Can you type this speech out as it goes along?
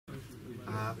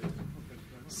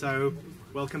So,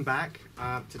 welcome back.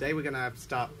 Today we're going to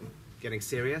start getting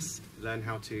serious, learn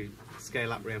how to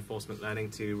scale up reinforcement learning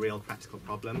to real practical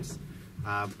problems.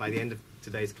 By the end of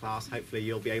today's class, hopefully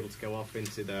you'll be able to go off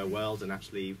into the world and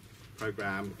actually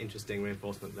program interesting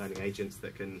reinforcement learning agents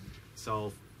that can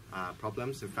solve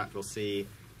problems. In fact, we'll see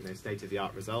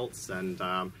state-of-the-art results, and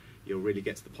you'll really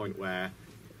get to the point where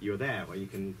you're there, where you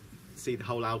can see the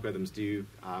whole algorithms do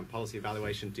policy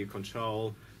evaluation, do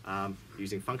control,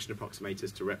 using function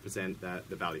approximators to represent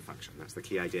the value function. That's the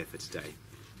key idea for today.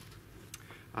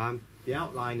 The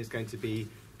outline is going to be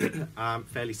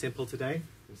fairly simple today.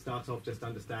 We'll start off just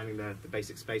understanding the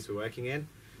basic space we're working in,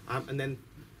 and then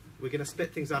we're going to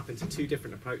split things up into two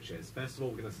different approaches. First of all,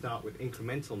 we're going to start with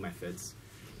incremental methods.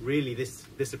 Really,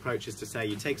 this approach is to say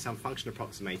you take some function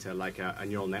approximator like a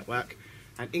neural network,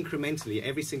 and incrementally,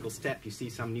 every single step you see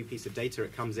some new piece of data,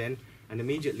 it comes in, and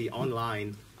immediately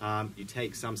online you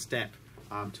take some step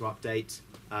to update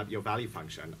your value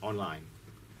function online.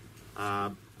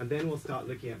 And then we'll start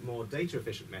looking at more data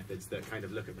efficient methods that kind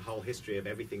of look at the whole history of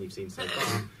everything you've seen so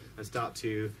far, and start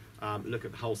to look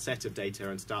at the whole set of data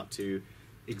and start to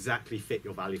exactly fit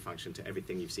your value function to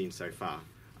everything you've seen so far.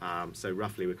 So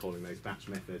roughly we're calling those batch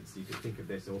methods. You can think of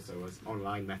this also as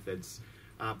online methods.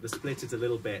 The split is a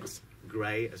little bit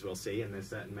grey, as we'll see, and there's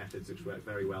certain methods which work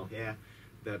very well here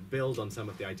that build on some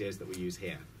of the ideas that we use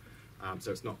here.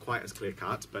 So it's not quite as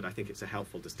clear-cut, but I think it's a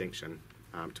helpful distinction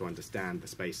to understand the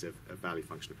space of value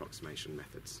function approximation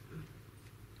methods.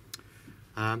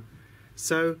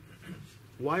 So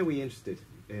why are we interested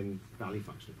in value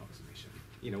function approximation?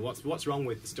 What's wrong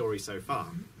with the story so far?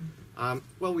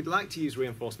 Well, we'd like to use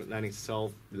reinforcement learning to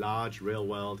solve large,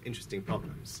 real-world, interesting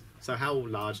problems. So how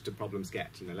large do problems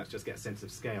get? Let's just get a sense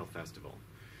of scale, first of all.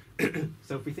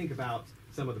 So if we think about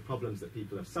some of the problems that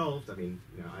people have solved,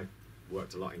 I've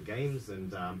worked a lot in games,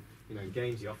 and in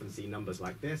games you often see numbers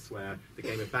like this, where the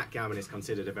game of backgammon is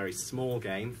considered a very small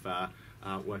game for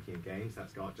working in games.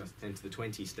 That's got just 10 to the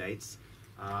 20 states.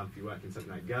 If you work in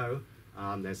something like Go,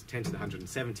 there's 10 to the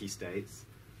 170 states.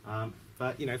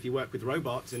 But if you work with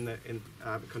robots in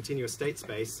continuous state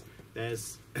space,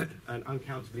 there's an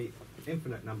uncountably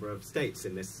infinite number of states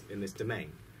in this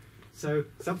domain. So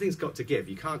something's got to give.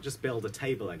 You can't just build a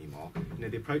table anymore.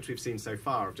 The approach we've seen so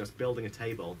far of just building a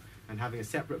table and having a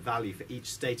separate value for each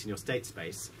state in your state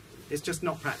space is just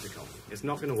not practical. It's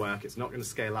not going to work. It's not going to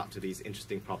scale up to these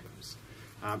interesting problems.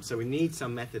 So we need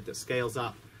some method that scales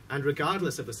up, and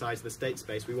regardless of the size of the state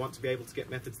space, we want to be able to get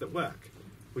methods that work.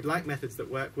 We'd like methods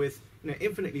that work with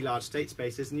infinitely large state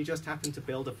spaces, and you just happen to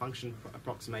build a function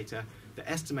approximator that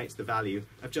estimates the value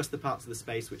of just the parts of the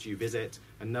space which you visit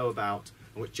and know about,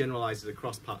 and which generalizes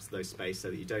across parts of those space so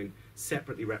that you don't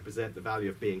separately represent the value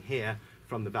of being here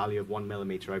from the value of 1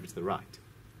 millimeter over to the right.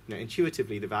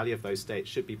 Intuitively, the value of those states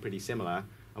should be pretty similar,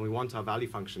 and we want our value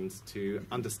functions to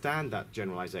understand that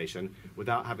generalization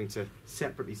without having to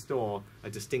separately store a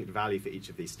distinct value for each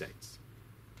of these states.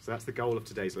 So that's the goal of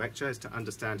today's lecture, is to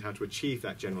understand how to achieve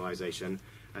that generalization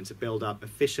and to build up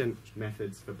efficient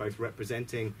methods for both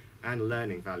representing and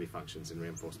learning value functions in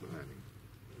reinforcement learning.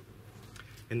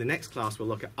 In the next class, we'll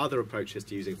look at other approaches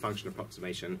to using function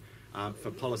approximation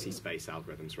for policy space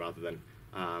algorithms rather than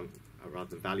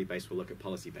value-based. We'll look at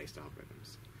policy-based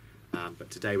algorithms.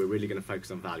 But today, we're really going to focus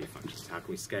on value functions. How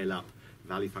can we scale up?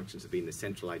 Value functions have been the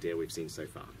central idea we've seen so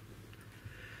far.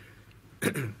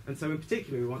 And so in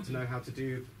particular, we want to know how to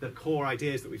do the core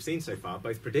ideas that we've seen so far,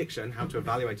 both prediction, how to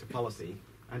evaluate a policy,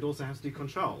 and also how to do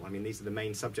control. These are the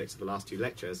main subjects of the last two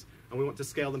lectures, and we want to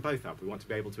scale them both up. We want to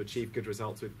be able to achieve good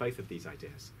results with both of these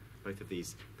ideas, both of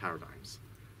these paradigms.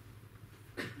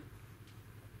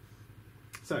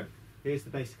 So here's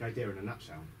the basic idea in a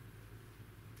nutshell.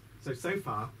 So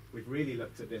far, we've really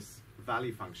looked at this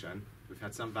value function. We've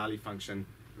had some value function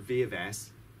v of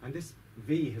s, and this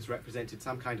v has represented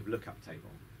some kind of lookup table.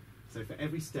 So for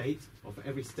every state, or for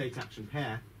every state action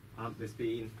pair, there's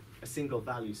been a single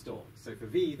value stored. So for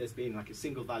v, there's been like a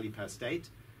single value per state,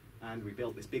 and we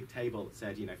built this big table that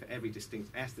said, for every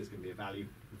distinct s, there's going to be a value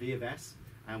v of s,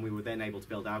 and we were then able to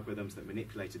build algorithms that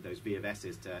manipulated those v of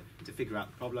s's to figure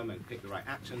out the problem and pick the right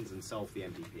actions and solve the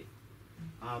MDP.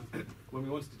 When we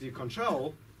wanted to do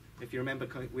control, if you remember,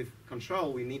 with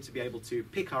control, we need to be able to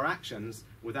pick our actions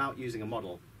without using a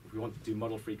model. We want to do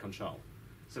model-free control.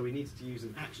 So we needed to use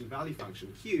an action value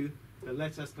function, Q, that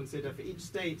lets us consider for each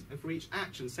state and for each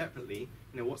action separately,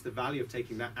 what's the value of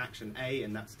taking that action A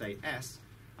in that state S.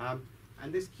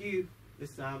 And this Q,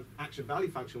 this action value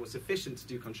function was sufficient to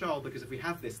do control, because if we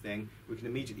have this thing, we can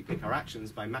immediately pick our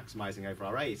actions by maximizing over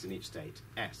our A's in each state,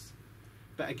 S.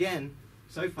 But again,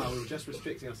 so far we were just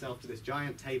restricting ourselves to this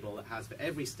giant table that has for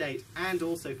every state and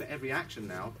also for every action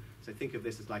now. So think of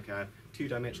this as like a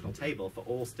two-dimensional table for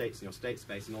all states in your state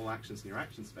space and all actions in your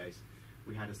action space.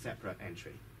 We had a separate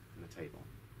entry in the table.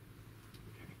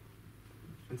 Okay.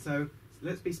 And so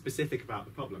let's be specific about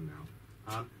the problem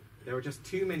now. There are just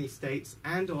too many states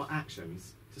and or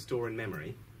actions to store in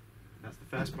memory. That's the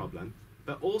first problem.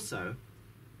 But also,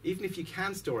 even if you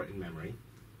can store it in memory,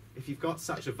 if you've got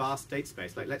such a vast state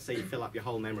space, like let's say you fill up your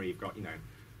whole memory, you've got,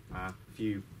 a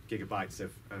few gigabytes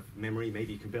of memory,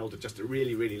 maybe you can build just a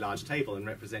really, really large table and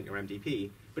represent your MDP.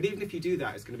 But even if you do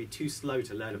that, it's going to be too slow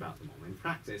to learn about them all. In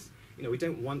practice, we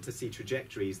don't want to see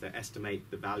trajectories that estimate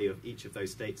the value of each of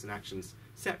those states and actions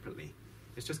separately.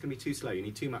 It's just going to be too slow. You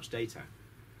need too much data.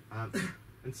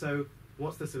 And so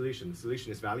what's the solution? The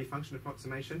solution is value function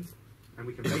approximation. And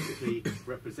we can basically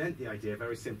represent the idea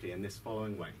very simply in this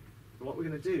following way. So what we're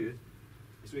going to do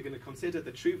is we're going to consider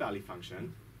the true value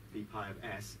function, v pi of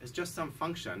s, as just some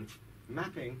function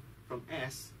mapping from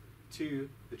s to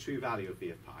the true value of v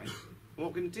of pi. And what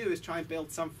we're going to do is try and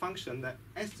build some function that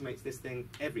estimates this thing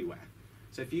everywhere.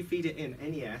 So if you feed it in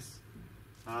any s,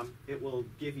 it will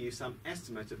give you some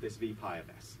estimate of this v pi of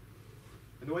s.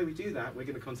 And the way we do that, we're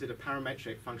going to consider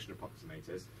parametric function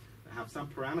approximators that have some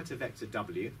parameter vector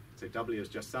w. So w is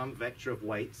just some vector of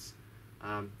weights.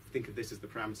 Think of this as the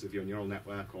parameters of your neural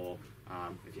network, or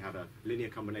if you have a linear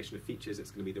combination of features,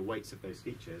 it's going to be the weights of those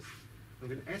features. And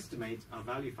we're going to estimate our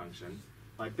value function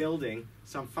by building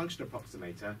some function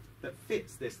approximator that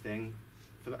fits this thing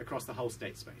across the whole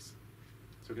state space.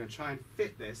 So we're going to try and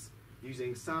fit this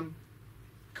using some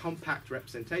compact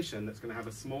representation that's going to have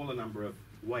a smaller number of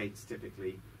weights,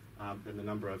 typically, than the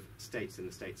number of states in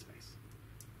the state space.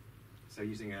 So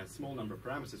using a small number of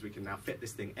parameters, we can now fit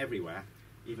this thing everywhere,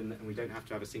 and we don't have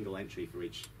to have a single entry for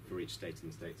each state in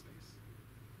the state space.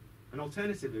 And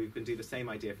alternatively, we can do the same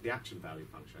idea for the action value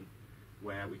function,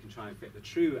 where we can try and fit the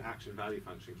true action value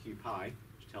function, q pi,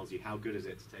 which tells you how good is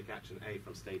it to take action A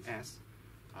from state S.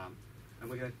 And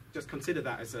we're going to just consider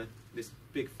that as this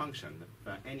big function.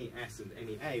 For any S and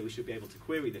any A, we should be able to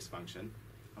query this function.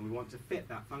 And we want to fit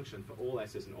that function for all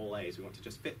S's and all A's. We want to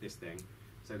just fit this thing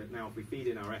so that now if we feed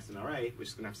in our S and our A, which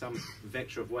is going to have some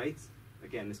vector of weights,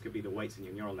 again, this could be the weights in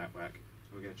your neural network,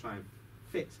 and we're going to try and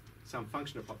fit some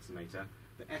function approximator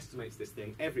that estimates this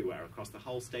thing everywhere across the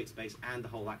whole state space and the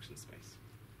whole action space.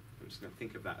 I'm just going to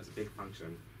think of that as a big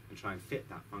function and try and fit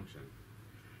that function.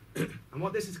 And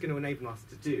what this is going to enable us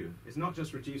to do is not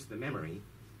just reduce the memory,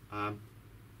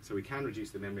 so we can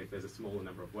reduce the memory if there's a smaller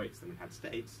number of weights than we had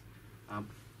states.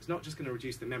 It's not just going to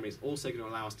reduce the memory, it's also going to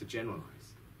allow us to generalize.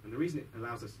 And the reason it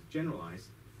allows us to generalize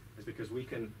is because we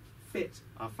can fit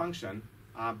our function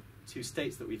to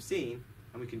states that we've seen,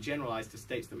 and we can generalize to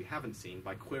states that we haven't seen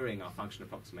by querying our function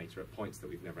approximator at points that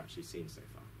we've never actually seen so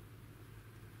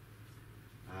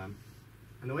far.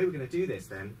 And the way we're going to do this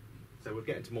then, so we'll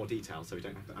get into more detail so we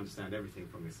don't have to understand everything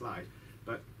from this slide,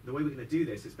 but the way we're going to do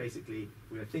this is basically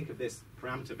we're going to think of this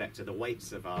parameter vector, the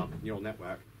weights of our neural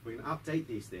network. We're going to update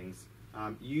these things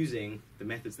using the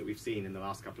methods that we've seen in the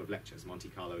last couple of lectures, Monte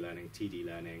Carlo learning, TD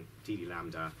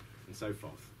lambda, and so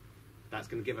forth. That's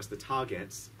going to give us the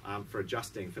targets for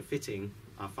fitting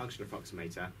our function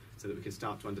approximator so that we can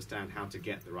start to understand how to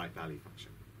get the right value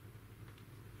function.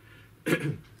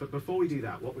 But before we do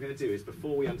that, what we're going to do is,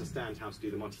 before we understand how to do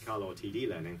the Monte Carlo or TD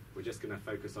learning, we're just going to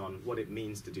focus on what it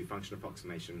means to do function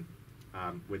approximation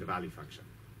with a value function.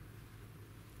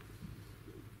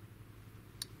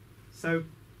 So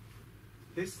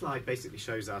this slide basically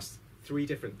shows us 3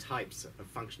 different types of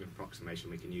function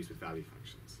approximation we can use with value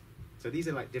functions. So these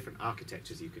are like different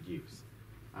architectures you could use.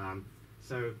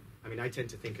 I tend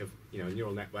to think of a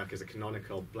neural network as a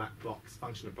canonical black box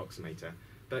function approximator,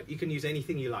 but you can use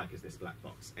anything you like as this black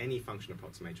box, any function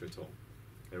approximator at all.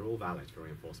 They're all valid for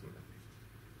reinforcement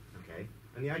learning. Okay,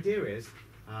 and the idea is,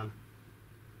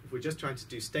 if we're just trying to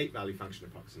do state value function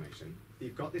approximation,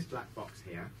 you've got this black box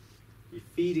here, you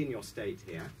feed in your state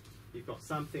here, you've got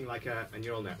something like a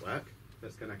neural network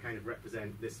that's going to kind of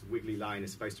represent, this wiggly line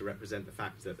is supposed to represent the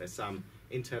fact that there's some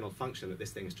internal function that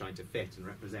this thing is trying to fit and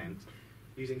represent,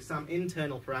 using some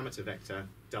internal parameter vector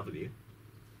w.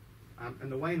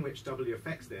 And the way in which w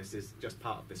affects this is just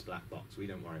part of this black box. We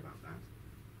don't worry about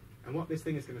that. And what this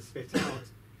thing is going to spit out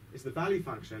is the value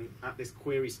function at this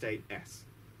query state S.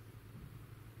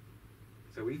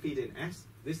 So we feed in S.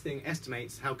 This thing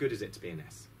estimates how good is it to be in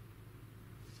S.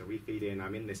 So we feed in,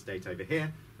 I'm in this state over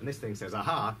here, and this thing says,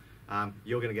 aha,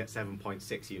 you're going to get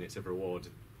 7.6 units of reward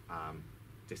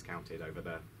discounted over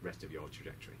the rest of your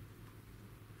trajectory.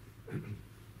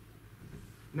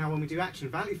 Now, when we do action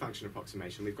value function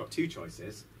approximation, we've got 2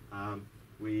 choices.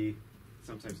 We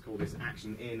sometimes call this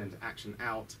action in and action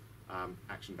out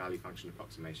action value function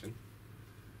approximation.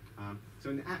 So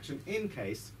in the action in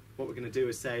case, what we're going to do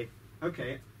is say,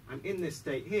 okay, I'm in this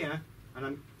state here, and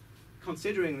I'm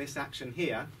considering this action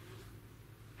here.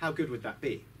 How good would that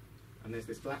be? And there's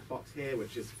this black box here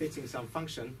which is fitting some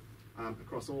function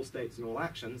across all states and all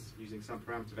actions using some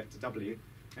parameter vector w,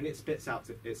 and it spits out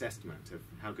its estimate of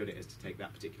how good it is to take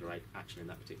that particular action in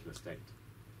that particular state.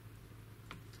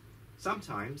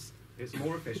 Sometimes it's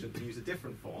more efficient to use a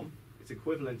different form. It's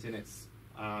equivalent in its,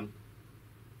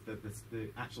 the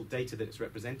actual data that it's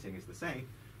representing is the same,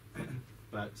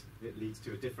 but it leads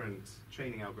to a different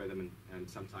training algorithm and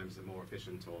sometimes a more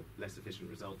efficient or less efficient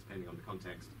result depending on the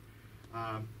context.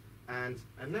 And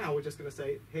now we're just going to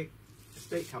say, hey, a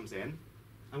state comes in,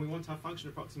 and we want our function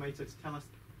approximator to tell us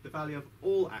the value of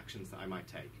all actions that I might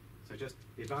take. So just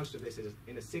the advantage of this is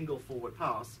in a single forward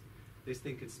pass, this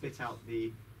thing can spit out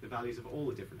the values of all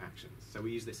the different actions. So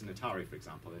we use this in Atari, for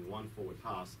example. In one forward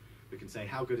pass, we can say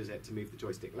how good is it to move the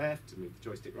joystick left, to move the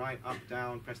joystick right, up,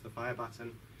 down, press the fire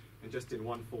button. And just in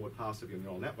one forward pass of your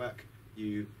neural network,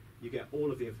 you get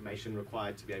all of the information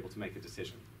required to be able to make a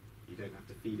decision. You don't have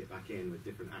to feed it back in with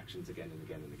different actions again and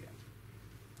again and again.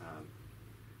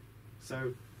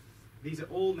 So these are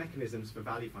all mechanisms for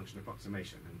value function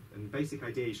approximation. And the basic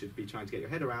idea you should be trying to get your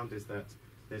head around is that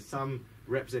there's some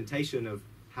representation of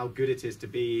how good it is to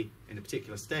be in a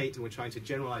particular state, and we're trying to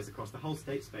generalize across the whole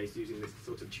state space using this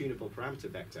sort of tunable parameter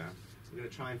vector. We're going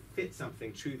to try and fit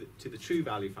something to the true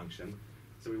value function.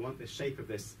 So we want the shape of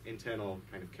this internal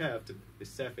kind of curve, this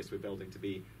surface we're building, to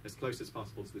be as close as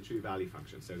possible to the true value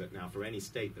function, so that now for any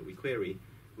state that we query,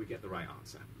 we get the right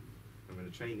answer. I'm going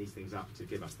to train these things up to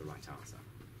give us the right answer.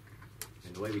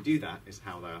 And the way we do that is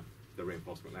how the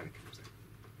reinforcement learning comes in.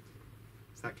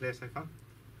 Is that clear so far?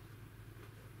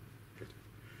 Good.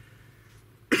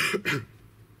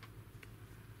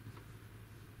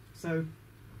 So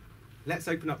let's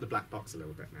open up the black box a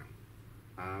little bit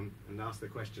now and ask the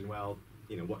question, well,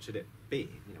 what should it be?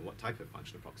 What type of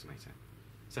function approximator?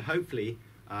 So hopefully,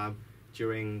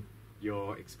 during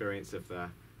your experience of the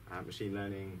machine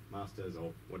learning masters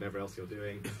or whatever else you're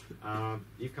doing,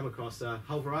 you've come across a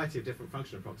whole variety of different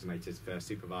function approximators for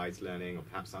supervised learning or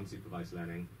perhaps unsupervised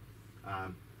learning.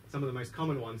 Some of the most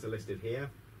common ones are listed here: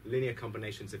 linear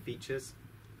combinations of features,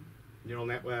 neural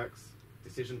networks,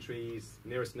 decision trees,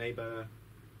 nearest neighbor,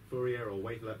 Fourier or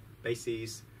wavelet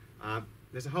bases.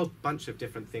 There's a whole bunch of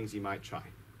different things you might try.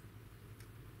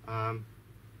 And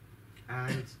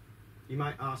you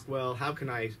might ask, well, how can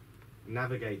I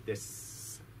navigate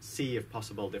this sea of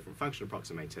possible different function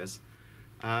approximators?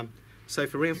 So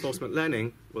for reinforcement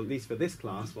learning, well, at least for this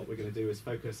class, what we're going to do is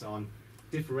focus on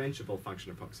differentiable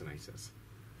function approximators.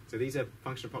 So these are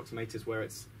function approximators where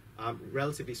it's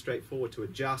relatively straightforward to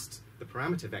adjust the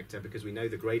parameter vector because we know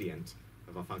the gradient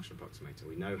of our function approximator.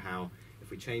 We know how,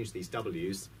 if we change these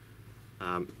w's,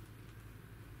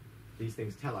 these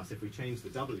things tell us if we change the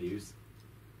w's,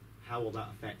 how will that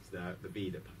affect the v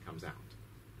that comes out.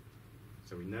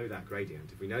 So we know that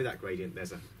gradient. If we know that gradient,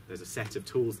 there's a set of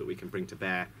tools that we can bring to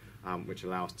bear which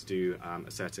allow us to do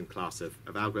a certain class of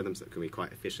algorithms that can be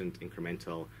quite efficient,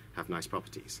 incremental, have nice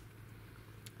properties.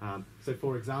 So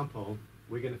for example,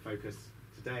 we're going to focus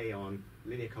today on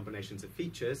linear combinations of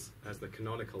features as the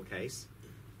canonical case.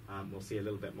 We'll see a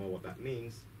little bit more what that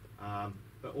means,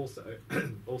 but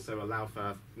also allow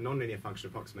for nonlinear function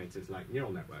approximators like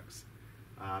neural networks.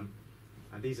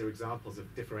 And these are examples of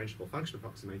differentiable function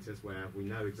approximators where we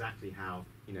know exactly how,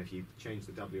 if you change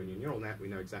the W in your neural net, we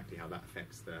know exactly how that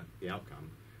affects the outcome,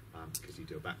 because you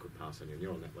do a backward pass on your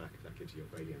neural network, that gives you your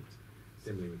gradient.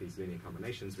 Similarly with these linear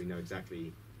combinations, we know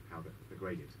exactly how the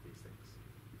gradient of these things.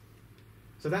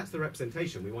 So that's the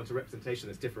representation. We want a representation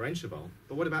that's differentiable,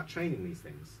 but what about training these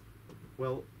things?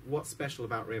 Well, what's special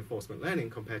about reinforcement learning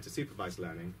compared to supervised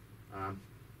learning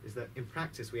is that in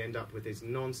practice we end up with this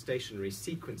non-stationary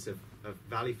sequence of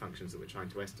value functions that we're trying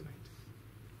to estimate.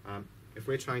 If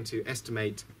we're trying to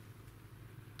estimate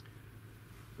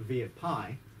v of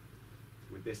pi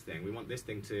with this thing, we want this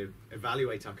thing to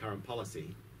evaluate our current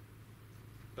policy,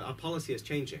 but our policy is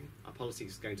changing. Our policy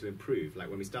is going to improve. Like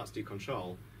when we start to do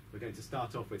control, we're going to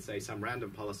start off with, say, some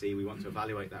random policy. We want to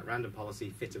evaluate that random policy,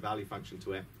 fit a value function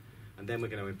to it, and then we're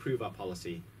going to improve our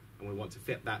policy, and we want to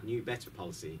fit that new, better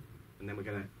policy, and then we're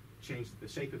going to change the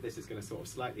shape of this. Is going to sort of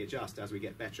slightly adjust as we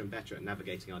get better and better at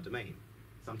navigating our domain.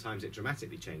 Sometimes it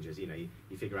dramatically changes. You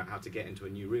figure out how to get into a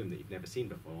new room that you've never seen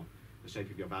before. The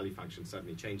shape of your value function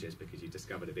suddenly changes because you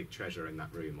discovered a big treasure in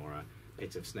that room or a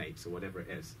pit of snakes or whatever it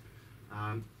is.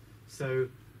 So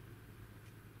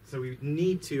we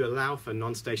need to allow for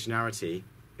non-stationarity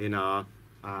in our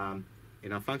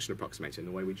in our function approximator, in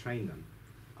the way we train them.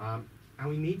 And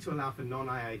we need to allow for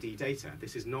non-IID data.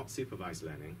 This is not supervised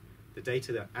learning. The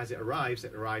data that, as it arrives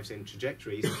in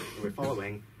trajectories that we're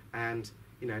following, and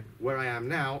where I am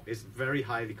now is very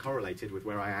highly correlated with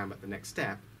where I am at the next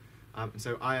step. And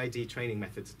so IID training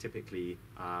methods are typically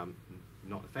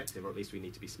not effective, or at least we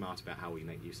need to be smart about how we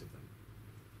make use of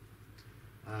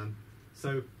them.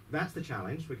 So that's the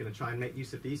challenge. We're going to try and make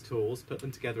use of these tools, put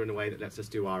them together in a way that lets us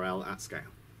do RL at scale.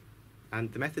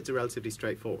 And the methods are relatively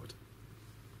straightforward.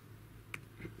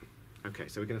 Okay,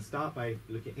 so we're going to start by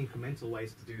looking at incremental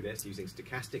ways to do this using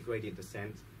stochastic gradient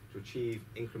descent to achieve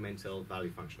incremental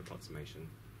value function approximation.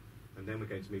 And then we're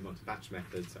going to move on to batch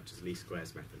methods such as least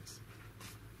squares methods.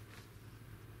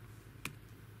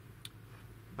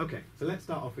 Okay, so let's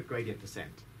start off with gradient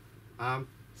descent.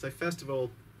 So first of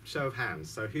all, show of hands.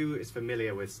 So who is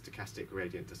familiar with stochastic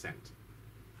gradient descent?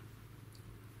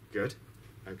 Good.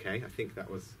 Okay, I think that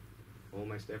was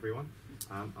almost everyone.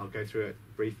 I'll go through it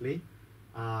briefly.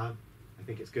 I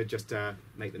think it's good just to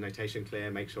make the notation clear,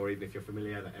 make sure even if you're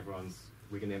familiar that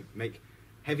we're going to make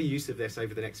heavy use of this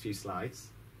over the next few slides.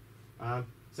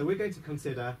 So we're going to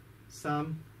consider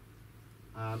some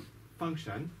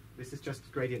function. This is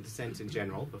just gradient descent in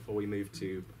general before we move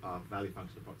to our value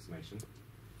function approximation.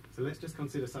 So let's just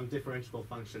consider some differentiable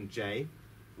function j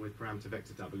with parameter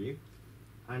vector w.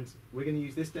 And we're going to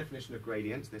use this definition of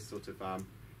gradient, this sort of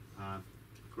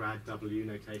grad w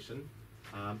notation.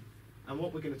 And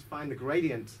what we're going to find the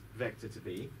gradient vector to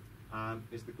be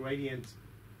is the gradient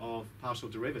of partial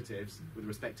derivatives with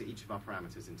respect to each of our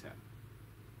parameters in turn.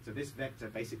 So this vector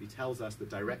basically tells us the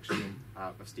direction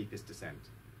of steepest descent,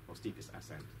 or steepest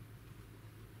ascent.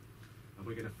 And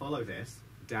we're going to follow this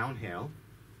downhill.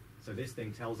 So this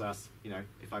thing tells us,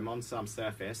 if I'm on some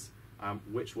surface,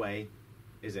 which way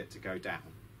is it to go down?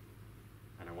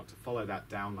 And I want to follow that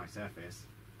down my surface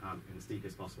in the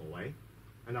steepest possible way.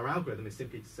 And our algorithm is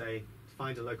simply to say, to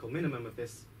find a local minimum of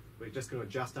this, we're just going to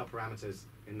adjust our parameters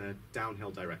in the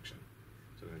downhill direction.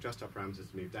 So we're going to adjust our parameters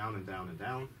to move down and down and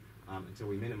down until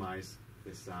we minimize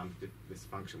this, this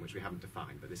function, which we haven't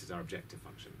defined, but this is our objective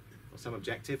function. Or some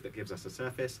objective that gives us a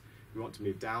surface. We want to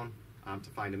move down to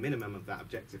find a minimum of that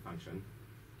objective function.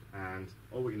 And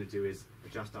all we're going to do is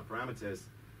adjust our parameters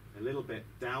a little bit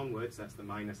downwards. That's the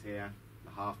minus here.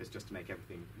 The half is just to make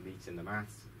everything neat in the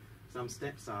maths. Some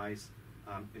step size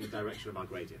in the direction of our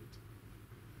gradient.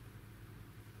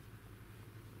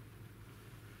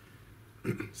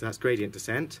 So that's gradient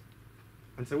descent.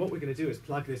 And so what we're going to do is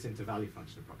plug this into value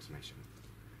function approximation.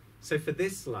 So for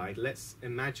this slide, let's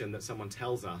imagine that someone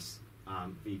tells us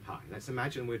v pi. Let's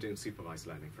imagine we're doing supervised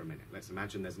learning for a minute. Let's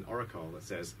imagine there's an oracle that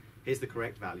says, here's the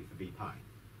correct value for v pi.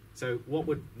 So what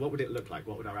would it look like?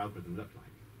 What would our algorithm look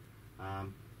like?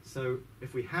 So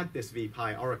if we had this v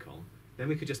pi oracle, then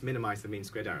we could just minimize the mean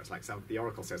squared error. It's like the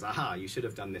oracle says, aha, you should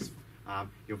have done this.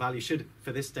 Your value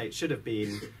for this state should have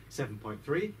been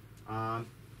 7.3,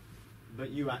 but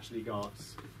you actually got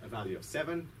a value of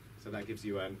 7, so that gives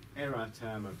you an error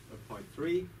term of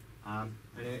 0.3. And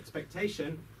in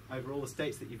expectation, over all the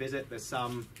states that you visit, there's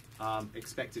some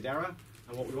expected error,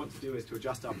 and what we want to do is to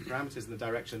adjust our parameters in the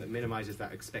direction that minimizes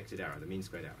that expected error, the mean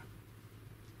squared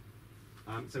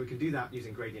error. So we can do that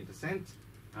using gradient descent.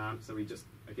 So we just,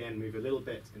 again, move a little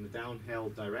bit in the downhill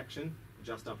direction,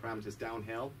 adjust our parameters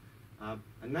downhill. And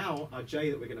now our j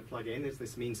that we're going to plug in is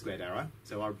this mean squared error.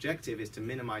 So our objective is to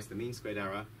minimize the mean squared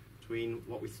error between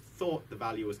what we thought the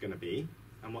value was going to be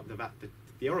and what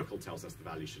the oracle tells us the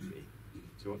value should be.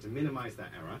 So we want to minimize that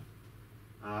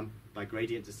error by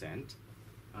gradient descent.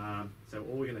 So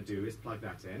all we're going to do is plug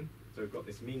that in. So we've got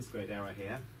this mean squared error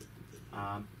here.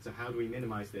 So how do we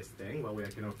minimize this thing? Well, we're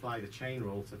going to apply the chain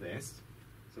rule to this.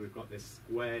 So we've got this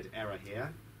squared error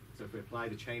here. So if we apply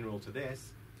the chain rule to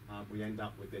this, we end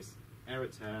up with this error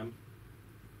term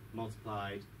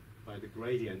multiplied by the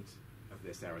gradient of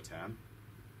this error term.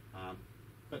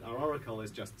 But our oracle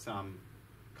is just some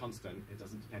constant. It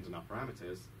doesn't depend on our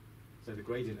parameters. So the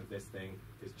gradient of this thing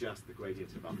is just the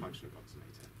gradient of our function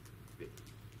approximator, b.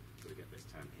 So we get this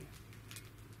term here.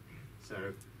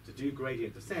 So to do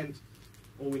gradient descent,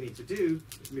 all we need to do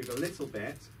is move a little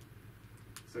bit.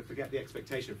 So forget the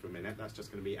expectation for a minute. That's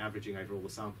just going to be averaging over all the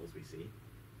samples we see.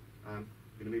 We're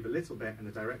going to move a little bit in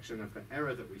the direction of the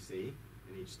error that we see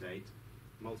in each state,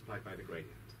 multiplied by the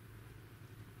gradient.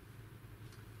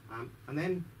 And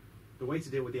then the way to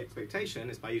deal with the expectation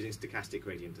is by using stochastic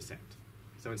gradient descent.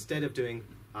 So instead of doing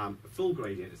a full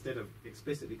gradient, instead of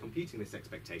explicitly computing this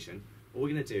expectation, all we're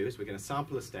going to do is we're going to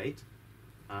sample a state.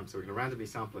 So we're going to randomly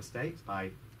sample a state by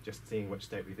just seeing which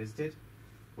state we visited.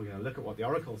 We're going to look at what the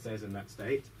oracle says in that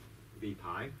state, v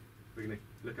pi, we're going to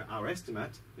look at our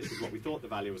estimate. This is what we thought the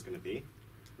value was going to be.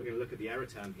 We're going to look at the error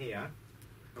term here.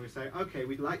 And we say, okay,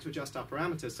 we'd like to adjust our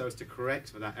parameters so as to correct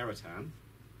for that error term.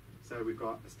 So we've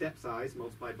got a step size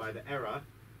multiplied by the error,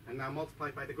 and now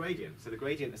multiplied by the gradient. So the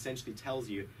gradient essentially tells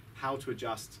you how to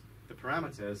adjust the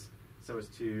parameters so as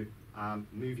to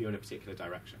move you in a particular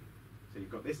direction. So you've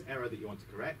got this error that you want to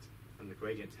correct, and the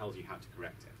gradient tells you how to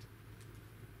correct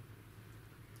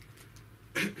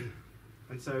it.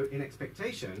 And so in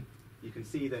expectation, you can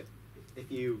see that if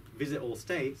you visit all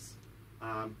states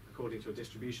according to a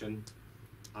distribution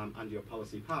under your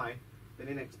policy pi, then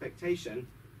in expectation,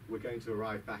 we're going to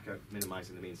arrive back at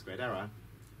minimizing the mean squared error.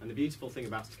 And the beautiful thing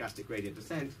about stochastic gradient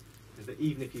descent is that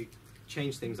even if you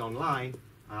change things online,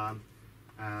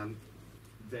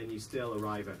 then you still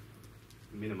arrive at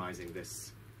minimizing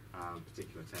this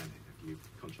particular term if you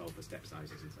control for step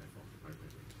sizes and so forth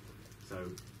appropriately. So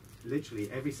literally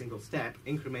every single step,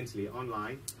 incrementally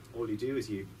online, all you do is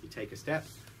you take a step,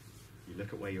 you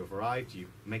look at where you've arrived, you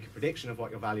make a prediction of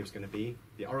what your value is going to be,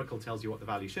 the oracle tells you what the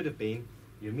value should have been,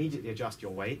 you immediately adjust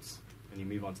your weights, and you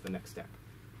move on to the next step.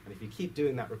 And if you keep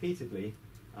doing that repeatedly,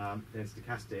 then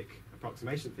stochastic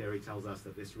approximation theory tells us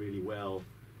that this really will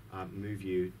move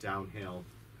you downhill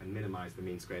and minimize the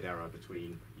mean squared error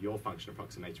between your function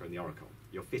approximator and the oracle.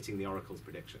 You're fitting the oracle's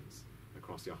predictions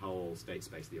across your whole state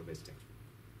space that you're visiting.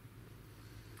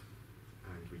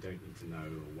 And we don't need to know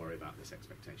or worry about this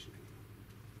expectation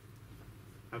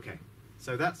anymore. Okay,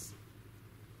 so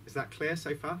is that clear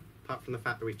so far, apart from the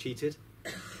fact that we've cheated?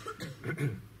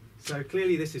 So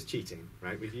clearly this is cheating,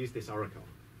 right? We've used this oracle.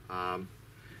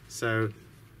 So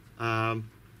we're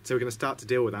going to start to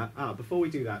deal with that. Before we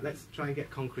do that, let's try and get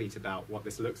concrete about what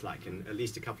this looks like in at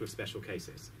least a couple of special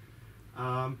cases.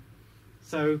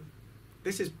 So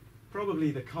this is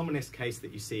probably the commonest case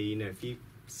that you see. You know, if you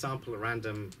sample a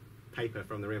random paper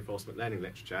from the reinforcement learning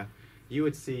literature, you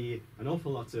would see an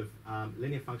awful lot of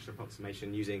linear function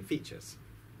approximation using features.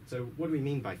 So what do we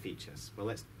mean by features? Well,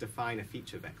 let's define a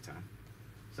feature vector.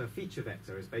 So a feature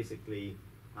vector is basically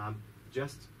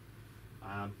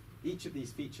each of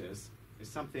these features is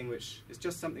something which is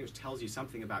just something which tells you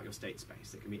something about your state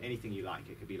space. It can be anything you like.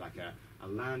 It could be like a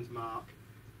landmark.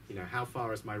 You know, how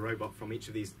far is my robot from each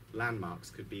of these landmarks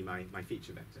could be my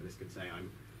feature vector. This could say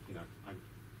I'm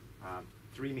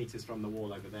 3 meters from the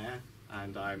wall over there,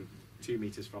 and I'm 2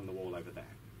 meters from the wall over there.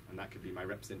 And that could be my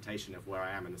representation of where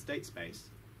I am in the state space.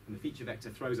 And the feature vector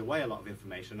throws away a lot of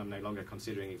information. I'm no longer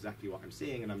considering exactly what I'm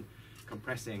seeing, and I'm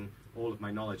compressing all of my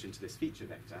knowledge into this feature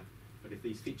vector. But if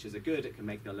these features are good, it can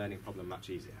make the learning problem much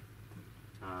easier.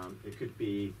 It could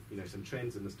be, some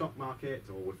trends in the stock market,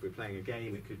 or if we're playing a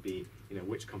game, it could be,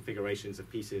 which configurations of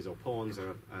pieces or pawns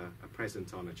are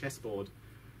present on a chessboard.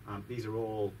 These are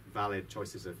all valid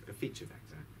choices of feature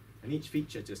vector. And each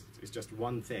feature is just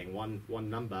one thing, one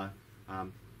number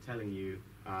telling you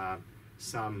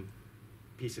some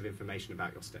piece of information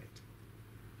about your state.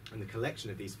 And the collection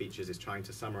of these features is trying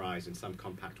to summarize in some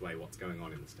compact way what's going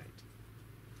on in the state.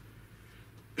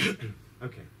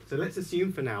 Okay, so let's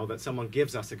assume for now that someone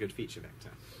gives us a good feature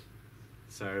vector.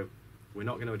 So we're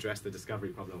not going to address the discovery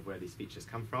problem of where these features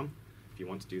come from. If you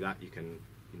want to do that, you can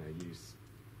use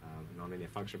a nonlinear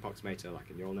function approximator like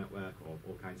a neural network, or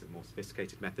all kinds of more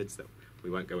sophisticated methods that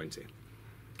we won't go into.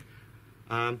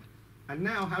 And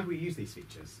now, how do we use these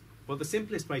features? Well, the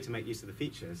simplest way to make use of the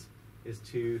features is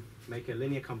to make a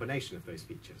linear combination of those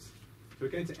features. So we're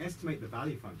going to estimate the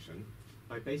value function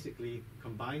by basically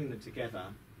combining them together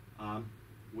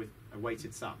with a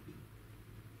weighted sum.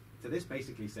 So this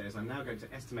basically says I'm now going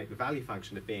to estimate the value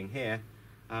function of being here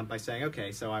by saying,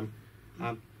 okay, so I'm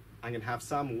going to have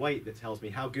some weight that tells me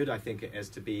how good I think it is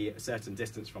to be a certain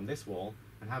distance from this wall,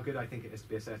 and how good I think it is to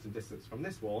be a certain distance from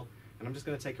this wall, and I'm just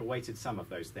going to take a weighted sum of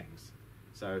those things.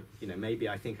 So maybe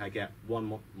I think I get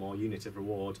one more unit of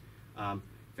reward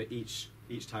for each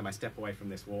time I step away from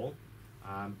this wall,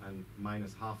 and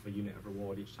minus half a unit of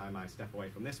reward each time I step away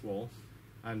from this wall.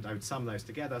 And I would sum those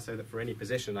together so that for any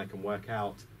position I can work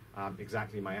out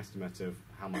exactly my estimate of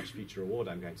how much future reward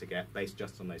I'm going to get based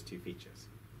just on those two features.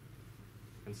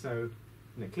 And so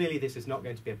clearly this is not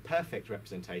going to be a perfect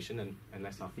representation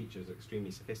unless our features are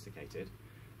extremely sophisticated,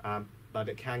 but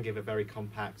it can give a very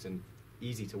compact and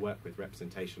easy to work with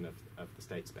representation of the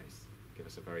state space. Give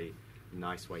us a very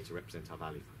nice way to represent our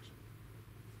value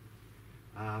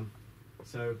function.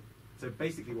 So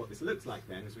basically what this looks like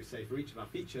then is we say for each of our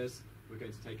features, we're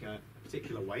going to take a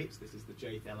particular weight. This is the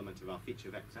jth element of our feature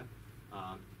vector.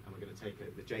 And we're going to take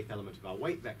the jth element of our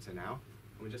weight vector now,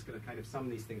 and we're just going to kind of sum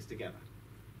these things together.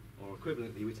 Or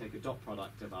equivalently, we take a dot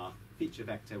product of our feature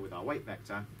vector with our weight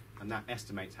vector, and that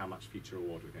estimates how much future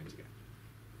reward we're going to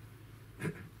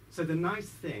get. So the nice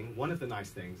thing, one of the nice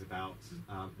things about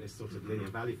this sort of linear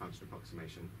value function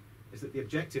approximation is that the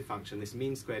objective function, this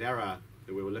mean squared error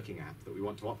that we were looking at, that we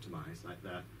want to optimize, like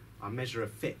our measure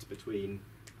of fit between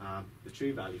the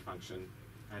true value function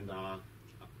and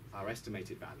our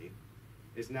estimated value,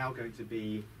 is now going to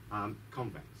be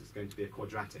convex. It's going to be a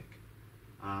quadratic.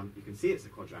 You can see it's a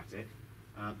quadratic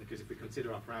because if we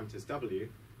consider our parameters w,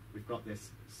 we've got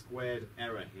this squared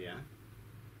error here.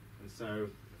 And so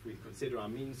if we consider our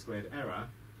mean squared error,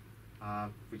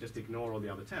 if we just ignore all the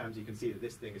other terms, you can see that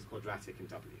this thing is quadratic in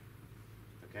w.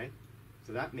 Okay?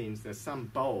 So that means there's some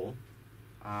bowl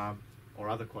or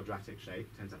other quadratic shape,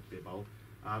 turns out to be a bowl,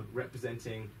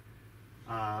 representing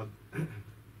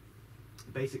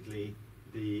basically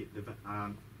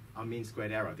our mean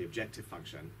squared error, the objective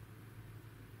function.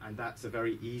 And that's a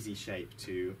very easy shape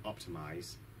to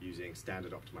optimize using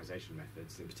standard optimization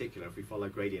methods. In particular, if we follow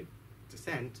gradient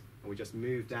descent and we just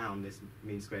move down this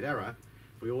mean squared error,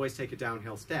 if we always take a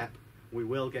downhill step, we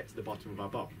will get to the bottom of our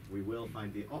bowl. We will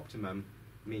find the optimum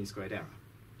mean squared error.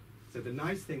 So the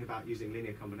nice thing about using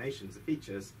linear combinations of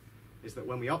features is that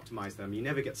when we optimize them, you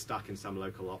never get stuck in some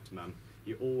local optimum.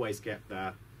 You always get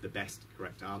the best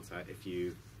correct answer if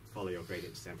you follow your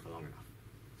gradient descent for long enough.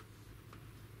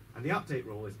 And the update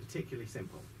rule is particularly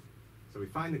simple. So we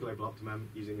find the global optimum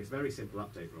using this very simple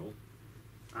update rule.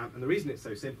 And the reason it's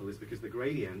so simple is because the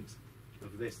gradient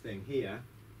of this thing here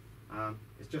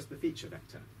is just the feature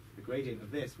vector. The gradient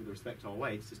of this with respect to our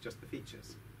weights is just the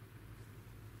features.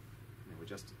 We're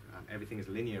just everything is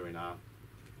linear in our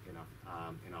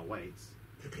weights,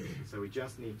 so we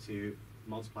just need to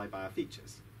multiply by our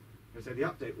features. And so the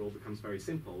update rule becomes very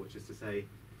simple, which is to say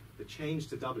the change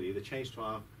to w, the change to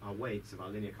our weights of our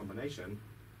linear combination.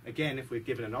 Again, if we're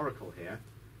given an oracle here,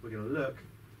 we're going to look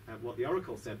at what the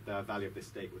oracle said the value of this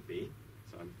state would be.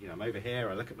 So I'm over here,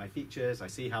 I look at my features, I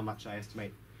see how much I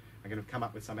estimate. I'm going to come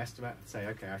up with some estimate and say,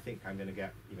 okay, I think I'm going to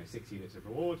get 6 units of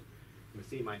reward. I'm going to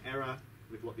see my error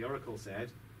with what the oracle said.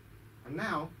 And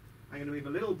now I'm going to move a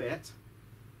little bit,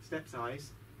 step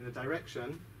size, in the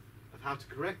direction of how to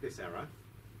correct this error.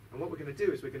 And what we're going to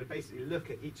do is we're going to basically look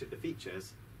at each of the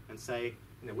features and say,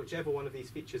 whichever one of these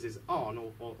features is on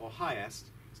or highest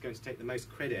is going to take the most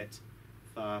credit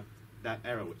for that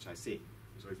error which I see.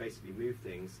 So we basically move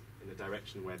things in the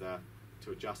direction whether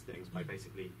to adjust things by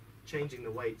basically changing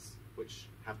the weights which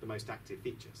have the most active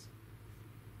features.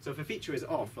 So if a feature is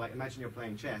off, like imagine you're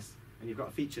playing chess and you've got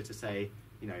a feature to say,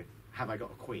 have I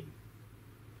got a queen?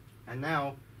 And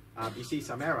now you see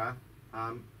some error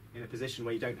in a position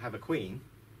where you don't have a queen,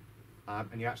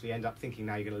 and you actually end up thinking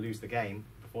now you're going to lose the game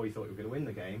before you thought you were going to win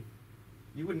the game.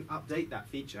 You wouldn't update that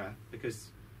feature because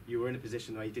you were in a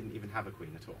position where you didn't even have a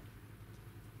queen at all.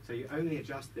 So you only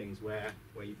adjust things where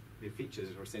the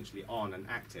features are essentially on and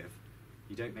active.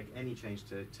 You don't make any change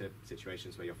to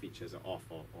situations where your features are off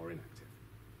or inactive.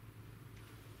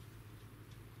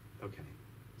 Okay,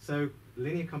 so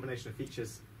linear combination of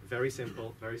features, very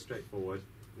simple, very straightforward.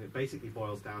 And it basically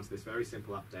boils down to this very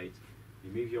simple update.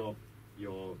 You move your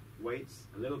weights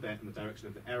a little bit in the direction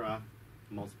of the error,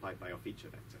 multiplied by your feature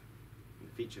vector. And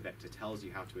the feature vector tells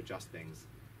you how to adjust things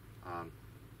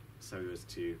so as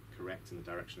to correct in the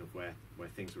direction of where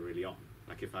things were really on.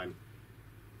 Like if I'm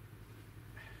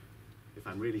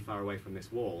really far away from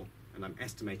this wall, and I'm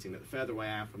estimating that the further away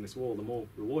I am from this wall, the more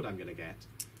reward I'm going to get,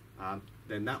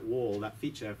 then that wall, that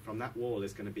feature from that wall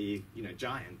is going to be,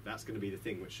 giant. That's going to be the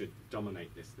thing which should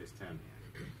dominate this term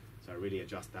here. So I really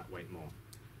adjust that weight more.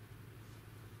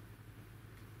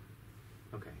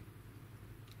 Okay.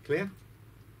 Clear?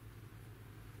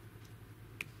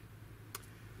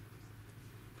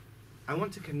 I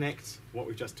want to connect what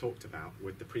we've just talked about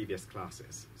with the previous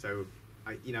classes. So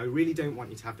I really don't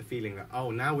want you to have the feeling that,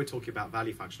 oh, now we're talking about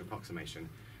value function approximation,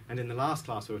 and in the last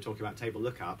class we were talking about table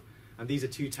lookup, and these are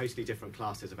two totally different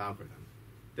classes of algorithm.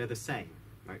 They're the same.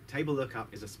 Right? Table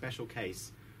lookup is a special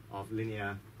case of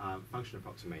linear function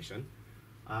approximation,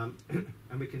 and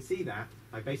we can see that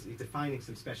by basically defining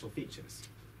some special features.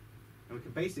 And we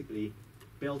can basically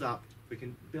build up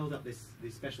this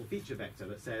special feature vector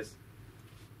that says,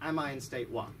 am I in state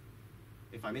 1?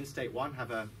 If I'm in state 1,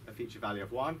 have a feature value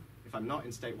of 1. If I'm not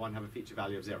in state 1, have a feature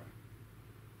value of 0.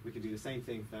 We can do the same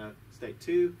thing for state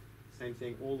 2, same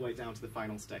thing all the way down to the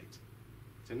final state.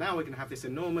 So now we're going to have this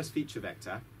enormous feature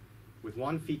vector with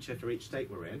one feature for each state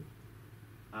we're in,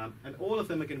 and all of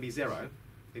them are going to be 0,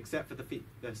 except for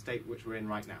the state which we're in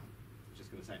right now. Which is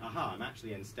going to say, aha, I'm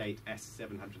actually in state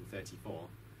S734,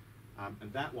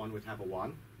 and that one would have a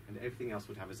 1, and everything else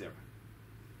would have a 0.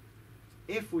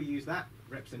 If we use that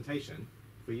representation,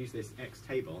 if we use this X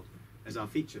table as our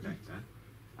feature vector,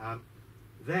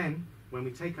 then when we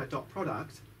take our dot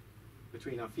product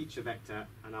between our feature vector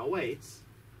and our weights,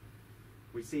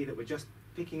 we see that we're just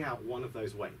picking out one of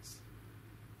those weights.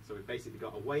 So we've basically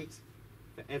got a weight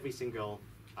for every single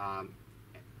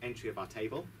entry of our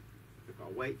table. We've got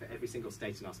a weight for every single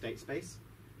state in our state space.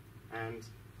 And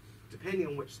depending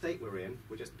on which state we're in,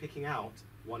 we're just picking out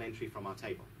one entry from our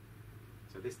table.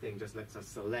 So this thing just lets us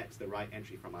select the right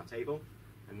entry from our table.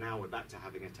 And now we're back to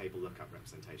having a table lookup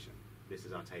representation. This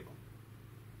is our table.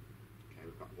 Okay,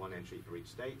 we've got one entry for each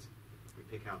state. We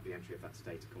pick out the entry of that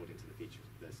state according to the feature,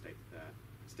 the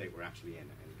state we're actually in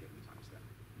at any given time step.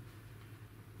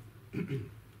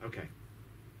 Okay,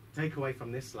 takeaway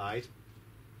from this slide.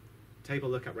 Table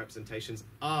lookup representations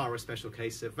are a special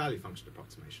case of value function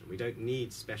approximation. We don't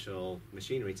need special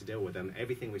machinery to deal with them.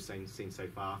 Everything we've seen so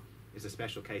far is a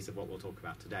special case of what we'll talk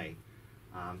about today.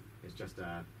 It's just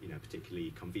a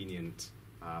particularly convenient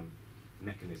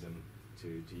mechanism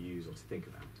to use or to think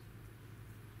about.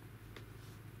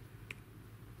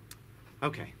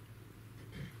 Okay,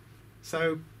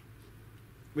 so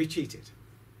we've cheated.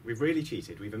 We've really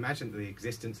cheated. We've imagined the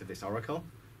existence of this oracle.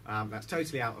 That's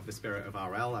totally out of the spirit of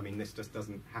RL. I mean, this just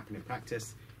doesn't happen in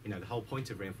practice. The whole point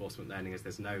of reinforcement learning is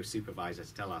there's no supervisor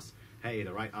to tell us, hey,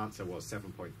 the right answer was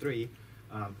 7.3.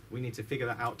 We need to figure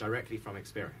that out directly from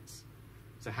experience.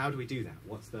 So how do we do that?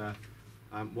 What's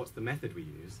the method we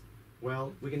use?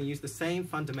 Well, we're going to use the same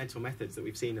fundamental methods that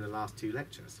we've seen in the last two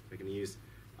lectures. We're going to use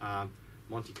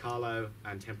Monte Carlo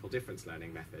and temporal difference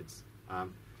learning methods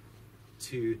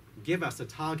to give us a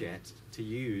target to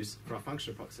use for our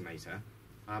function approximator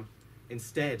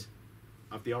instead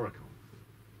of the oracle.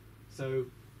 So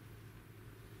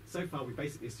far we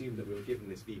basically assumed that we were given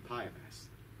this v pi of s.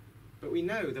 But we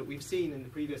know that we've seen in the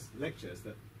previous lectures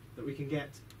that we can get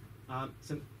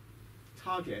some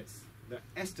targets that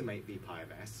estimate v pi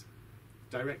of s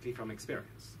directly from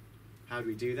experience. How do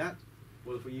we do that?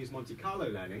 Well, if we use Monte Carlo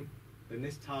learning, then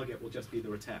this target will just be the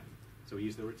return. So we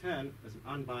use the return as an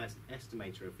unbiased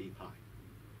estimator of v pi.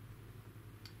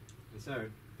 And so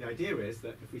the idea is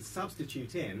that if we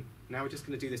substitute in, now we're just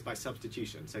going to do this by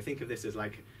substitution. So think of this as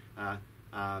like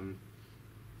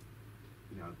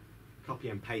copy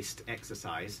and paste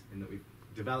exercise, in that we've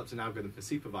developed an algorithm for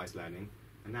supervised learning.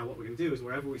 And now what we're going to do is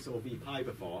wherever we saw v pi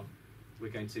before, we're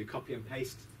going to copy and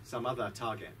paste some other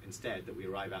target instead that we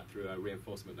arrive at through a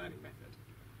reinforcement learning method.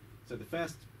 So the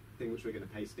first thing which we're going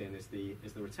to paste in is the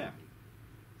return.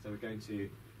 So we're going to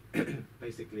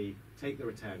basically take the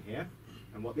return here,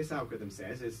 and what this algorithm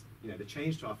says is, the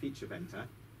change to our feature vector,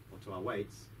 or to our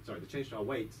weights, the change to our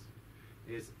weights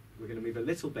is we're going to move a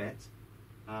little bit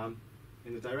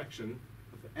in the direction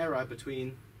of the error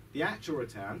between the actual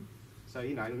return. So,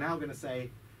 I'm now going to say,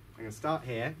 I'm going to start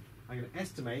here, I'm going to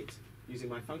estimate using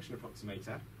my function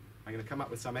approximator. I'm going to come up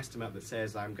with some estimate that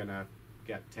says I'm going to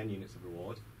get 10 units of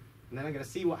reward. And then I'm going to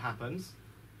see what happens,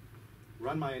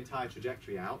 run my entire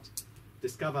trajectory out,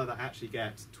 discover that I actually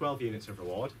get 12 units of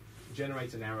reward,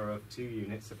 generate an error of 2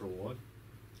 units of reward,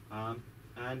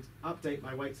 and update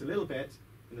my weights a little bit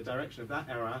in the direction of that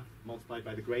error multiplied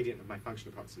by the gradient of my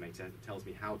function approximator that tells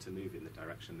me how to move in the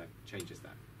direction that changes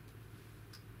that,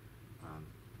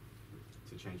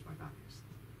 to change my values.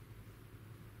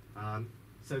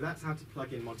 So that's how to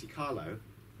plug in Monte Carlo.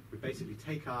 We basically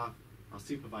take our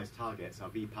supervised targets, our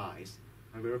v pi's,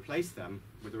 and we replace them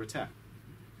with a return.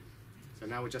 So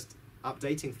now we're just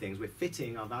updating things. We're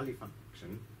fitting our value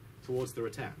function towards the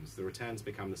returns. The returns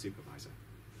become the supervisor.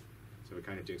 So we're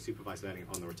kind of doing supervised learning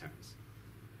on the returns.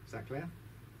 Is that clear?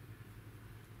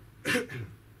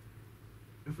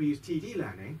 If we use TD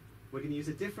learning, we're going to use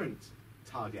a different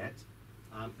target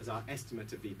as our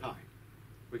estimate of v pi.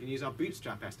 We can use our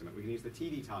bootstrap estimate. We can use the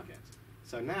TD target.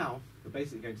 So now we're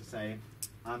basically going to say,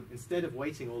 instead of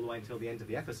waiting all the way until the end of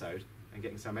the episode and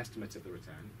getting some estimate of the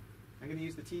return, I'm going to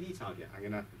use the TD target. I'm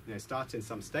going to start in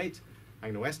some state.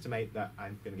 I'm going to estimate that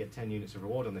I'm going to get 10 units of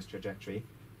reward on this trajectory.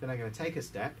 Then I'm going to take a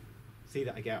step, see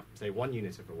that I get, say, 1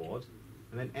 unit of reward,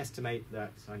 and then estimate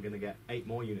that I'm going to get 8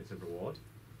 more units of reward.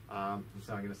 And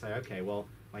so I'm going to say, okay, well,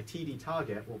 my TD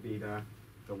target will be the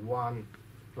 1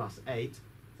 plus 8.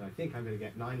 So I think I'm going to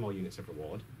get 9 more units of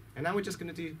reward. And now we're just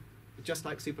going to do, just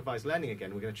like supervised learning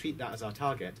again, we're going to treat that as our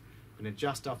target. We're going to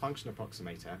adjust our function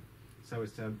approximator so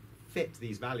as to fit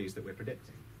these values that we're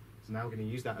predicting. So now we're going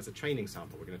to use that as a training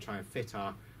sample. We're going to try and fit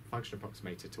our function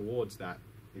approximator towards that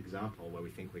example where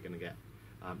we think we're going to get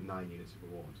 9 units of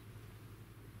reward.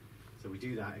 So we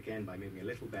do that again by moving a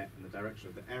little bit in the direction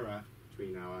of the error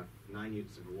between our 9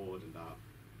 units of reward and our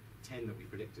 10 that we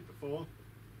predicted before,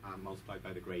 multiplied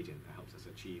by the gradient that helps us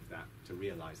achieve that, to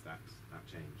realize that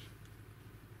change.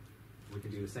 We can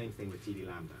do the same thing with TD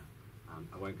lambda.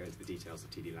 I won't go into the details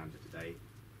of TD lambda today.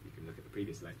 You can look at the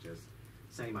previous lectures.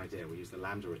 same idea. We use the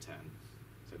lambda return.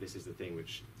 So this is the thing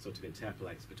which sort of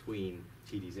interpolates between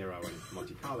TD0 and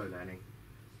Monte Carlo learning.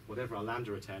 Whatever our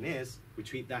lambda return is, we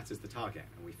treat that as the target,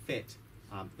 and we fit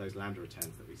those lambda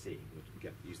returns that we see. We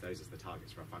use those as the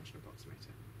targets for our function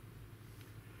approximator.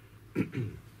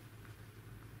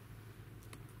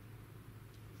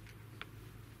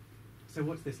 So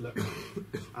what's this look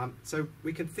like? So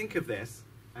we can think of this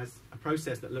as a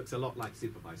process that looks a lot like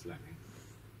supervised learning.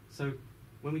 So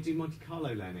when we do Monte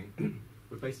Carlo learning,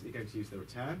 we're basically going to use the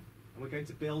return, and we're going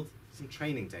to build some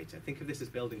training data. Think of this as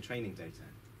building training data,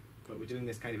 but we're doing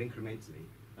this kind of incrementally.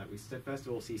 Like we first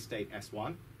of all see state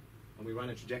S1, and we run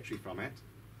a trajectory from it,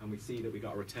 and we see that we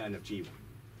got a return of G1.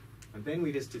 And then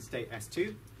we visited state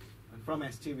S2, and from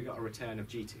S2 we got a return of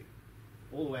G2,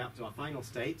 all the way up to our final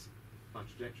state, our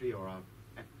trajectory or our,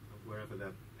 wherever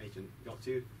the agent got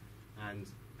to, and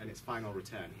its final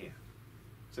return here.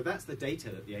 So that's the data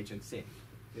that the agent's seeing.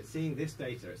 It's seeing this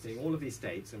data, it's seeing all of these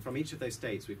states, and from each of those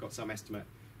states we've got some estimate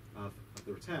of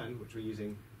the return, which we're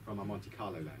using from our Monte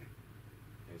Carlo learning.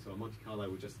 Okay, so our Monte Carlo,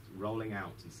 we're just rolling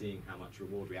out and seeing how much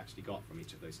reward we actually got from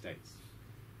each of those states.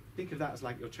 Think of that as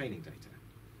like your training data.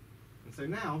 And so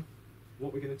now,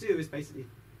 what we're going to do is basically,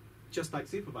 just like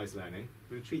supervised learning,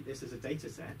 we're going to treat this as a data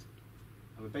set,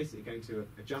 and we're basically going to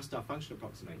adjust our function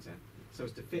approximator so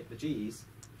as to fit the G's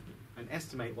and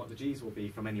estimate what the G's will be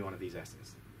from any one of these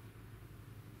S's.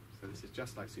 So this is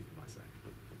just like supervised learning.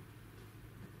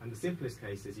 And the simplest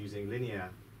case is using linear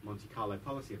Monte Carlo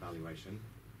policy evaluation.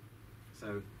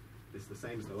 So this is the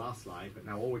same as the last slide, but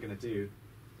now all we're going to do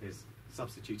is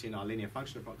substitute in our linear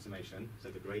function approximation, so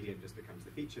the gradient just becomes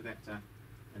the feature vector,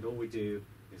 and all we do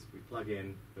is we plug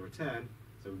in the return,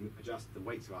 so we adjust the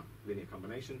weights of our linear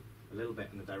combination a little bit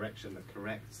in the direction that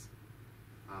corrects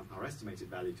our estimated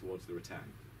value towards the return.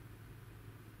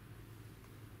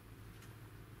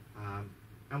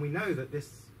 And we know that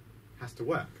this has to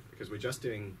work because we're just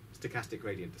doing stochastic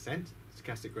gradient descent.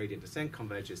 Stochastic gradient descent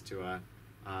converges to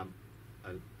an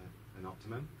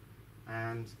optimum,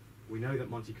 and we know that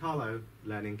Monte Carlo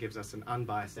learning gives us an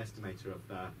unbiased estimator of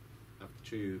the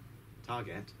true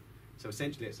target. So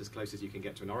essentially it's as close as you can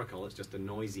get to an oracle. It's just a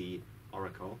noisy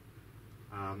oracle.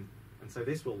 And so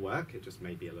this will work, it just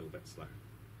may be a little bit slow.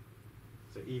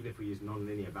 So even if we use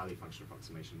nonlinear value function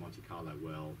approximation, Monte Carlo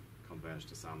will converge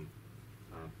to some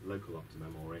local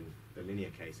optimum, or in the linear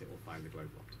case, it will find the global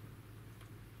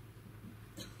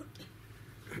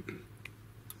optimum.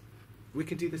 We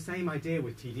can do the same idea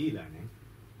with TD learning,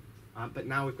 but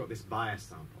now we've got this bias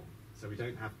sample. So we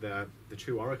don't have the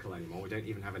true oracle anymore, we don't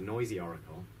even have a noisy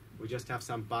oracle, we just have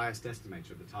some biased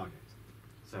estimator of the target.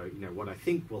 So you know what I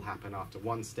think will happen after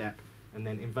one step, and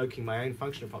then invoking my own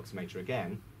function approximator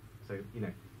again. So you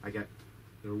know, I get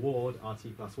the reward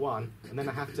RT plus 1, and then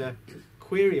I have to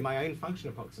query my own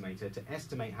function approximator to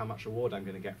estimate how much reward I'm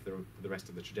going to get for the rest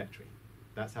of the trajectory.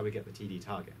 That's how we get the TD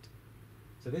target.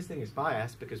 So this thing is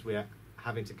biased because we're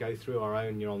having to go through our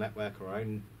own neural network or our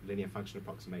own linear function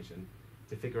approximation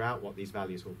to figure out what these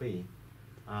values will be.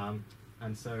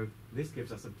 And so this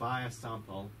gives us a biased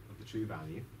sample of the true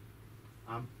value.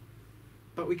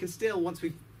 But we can still, once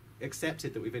we've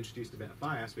accepted that we've introduced a bit of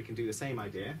bias, we can do the same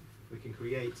idea. We can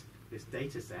create this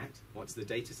data set. What's the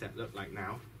data set look like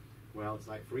now? Well, it's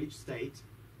like for each state,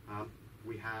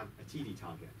 we have a TD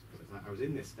target. So it's like I was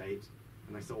in this state,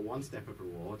 and I saw one step of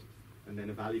reward, and then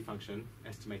a value function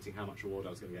estimating how much reward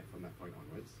I was going to get from that point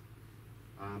onwards.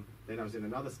 Then I was in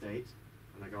another state,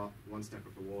 and I got one step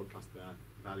of reward plus the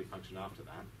value function after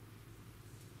that.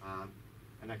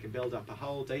 And I can build up a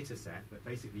whole data set that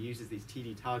basically uses these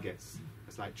TD targets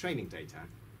as like training data.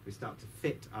 We start to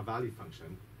fit our value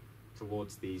function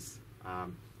towards these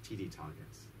TD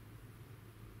targets.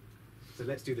 So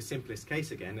let's do the simplest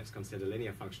case again. Let's consider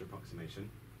linear function approximation.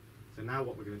 So now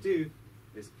what we're going to do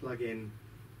is plug in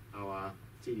our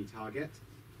TD target.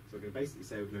 So we're going to basically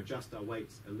say we're going to adjust our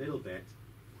weights a little bit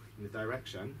in the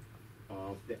direction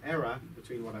of the error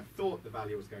between what I thought the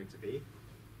value was going to be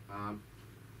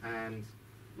and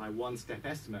my one-step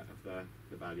estimate of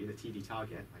the value, the TD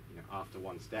target, like after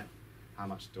one step, how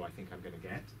much do I think I'm going to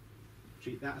get?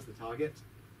 Treat that as the target.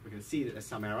 We're going to see that there's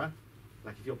some error.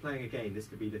 Like if you're playing a game, this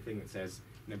could be the thing that says,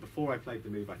 before I played the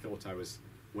move, I thought I was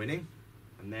winning,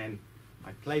 and then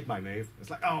I played my move. It's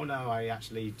like, oh no, I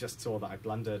actually just saw that I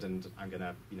blundered, and I'm going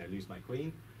to, lose my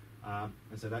queen. And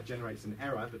so that generates an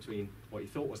error between what you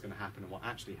thought was going to happen and what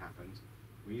actually happened.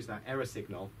 We use that error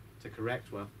signal to correct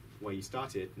where you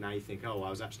started. Now you think, oh, I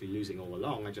was actually losing all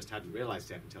along. I just hadn't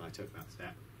realized it until I took that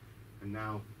step. And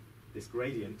now this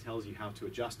gradient tells you how to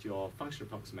adjust your function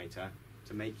approximator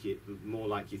to make it more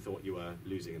like you thought you were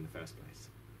losing in the first place.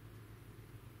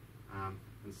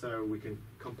 And so we can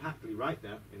compactly write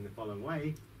that in the following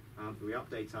way. We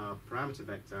update our parameter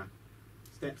vector,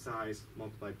 step size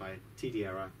multiplied by TD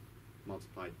error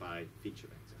multiplied by feature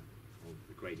vector, or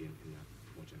the gradient in the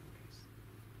more general case.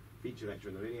 Feature vector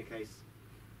in the linear case,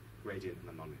 gradient in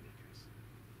the nonlinear case.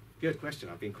 Good question.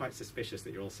 I've been quite suspicious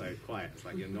that you're all so quiet. It's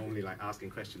like you're normally like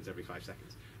asking questions every 5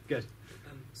 seconds. Good.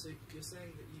 So you're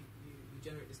saying that you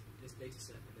generate this data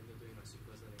set and then you're doing like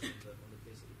supervised learning on the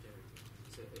data you've generated.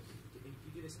 So you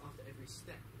do this after every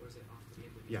step, or is it after the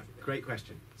end of the Yeah, great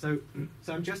question. So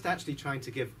I'm just actually trying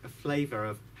to give a flavor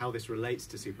of how this relates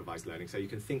to supervised learning, so you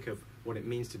can think of what it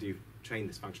means to train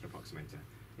this function approximator.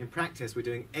 In practice, we're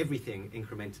doing everything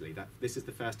incrementally. This is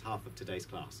the first half of today's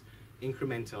class.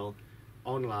 Incremental,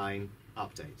 online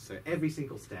updates. So every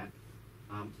single step,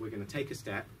 we're going to take a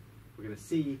step, we're going to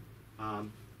see, we're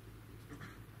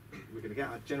going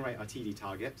to generate our TD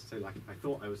target. So like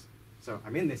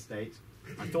I'm in this state,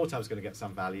 I thought I was going to get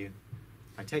some value,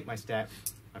 I take my step,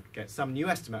 I get some new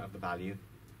estimate of the value,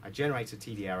 I generate a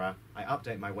TD error, I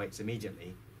update my weights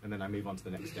immediately, and then I move on to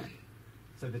the next step.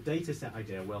 So the data set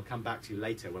idea we'll come back to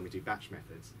later when we do batch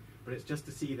methods, but it's just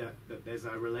to see that there's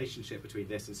a relationship between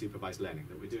this and supervised learning,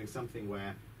 that we're doing something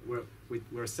where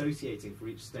we're associating for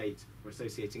each state, we're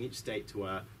associating each state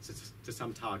to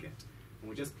some target. And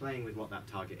we're just playing with what that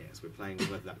target is. We're playing with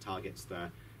whether that target's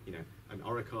an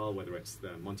oracle, whether it's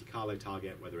the Monte Carlo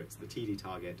target, whether it's the TD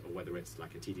target, or whether it's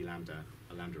like a TD lambda,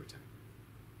 a lambda return.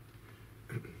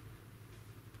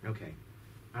 Okay,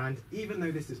 and even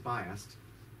though this is biased,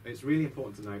 it's really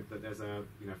important to note that there's a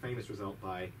famous result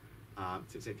by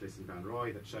Tsiklis and Van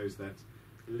Roy that shows that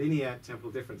linear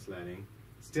temporal difference learning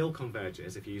still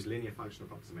converges if you use linear function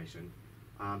approximation.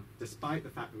 Despite the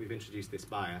fact that we've introduced this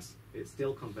bias, it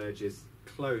still converges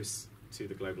close to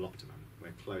the global optimum,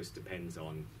 where close depends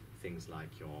on things like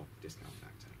your discount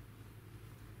factor.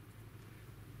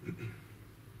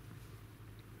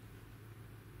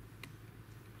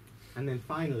 And then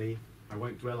finally, I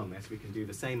won't dwell on this, we can do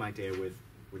the same idea with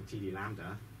TD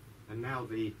lambda. And now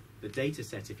the data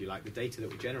set, if you like, the data that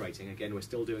we're generating, again, we're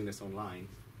still doing this online,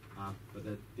 but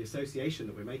the association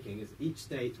that we're making is each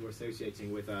state we're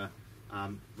associating with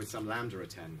some lambda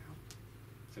return now.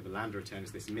 So the lambda return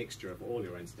is this mixture of all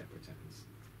your n-step returns.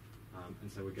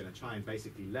 And so we're going to try and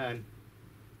basically learn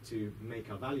to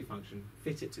make our value function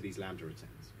fit it to these lambda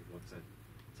returns. We want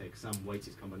to take some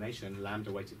weighted combination,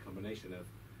 lambda weighted combination of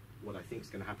what I think is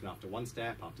going to happen after 1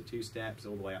 step, after 2 steps,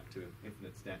 all the way up to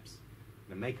infinite steps,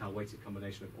 and then make our weighted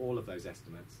combination of all of those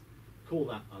estimates, call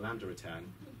that our lambda return,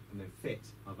 and then fit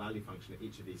our value function at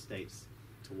each of these states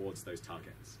towards those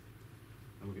targets.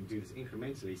 And we're going to do this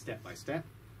incrementally, step by step,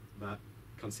 but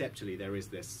conceptually there is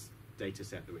this data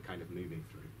set that we're kind of moving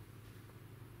through.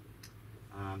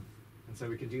 And so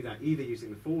we can do that either using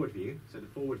the forward view. So the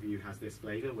forward view has this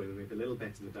flavor where we move a little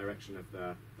bit in the direction of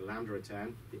the lambda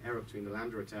return, the error between the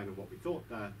lambda return and what we thought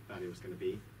the value was going to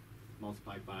be,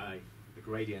 multiplied by the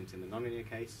gradient in the nonlinear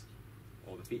case,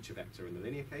 or the feature vector in the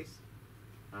linear case.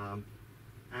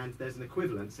 And there's an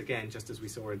equivalence, again, just as we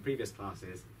saw in previous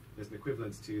classes, there's an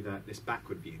equivalence to this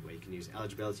backward view, where you can use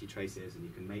eligibility traces and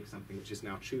you can make something which is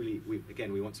now truly, we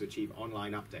want to achieve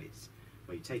online updates,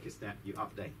 where you take a step, you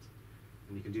update.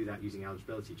 And you can do that using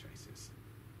eligibility traces.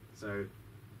 So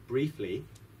briefly,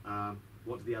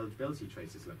 what do the eligibility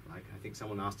traces look like? I think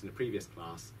someone asked in a previous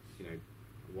class,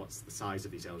 what's the size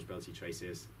of these eligibility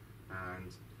traces?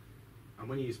 And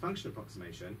when you use function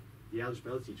approximation, the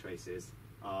eligibility traces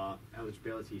are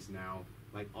eligibilities now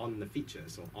like on the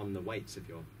features or on the weights of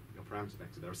your parameter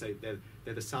vector.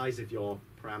 They're the size of your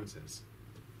parameters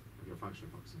of your function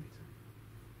approximator.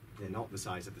 They're not the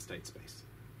size of the state space.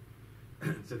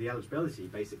 So the eligibility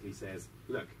basically says,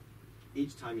 look,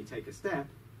 each time you take a step,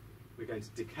 we're going to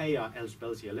decay our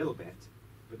eligibility a little bit,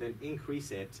 but then increase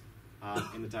it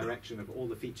in the direction of all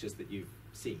the features that you've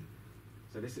seen.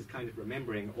 So this is kind of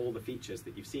remembering all the features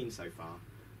that you've seen so far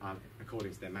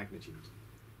according to their magnitude.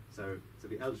 So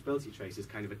the eligibility trace is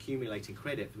kind of accumulating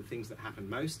credit for the things that happen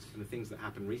most and the things that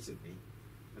happen recently,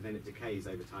 and then it decays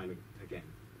over time again.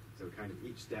 So kind of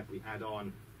each step we add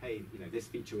on, hey, this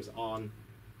feature was on,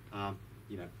 I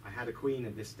had a queen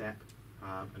at this step,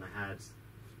 and I had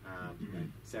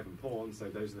 7 pawns, so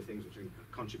those are the things which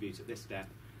contribute at this step.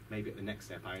 Maybe at the next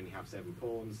step I only have 7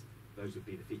 pawns, those would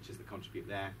be the features that contribute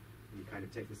there. And you kind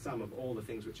of take the sum of all the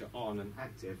things which are on and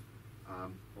active,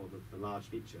 or the large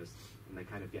features, and they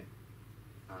kind of get,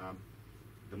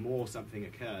 the more something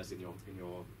occurs in your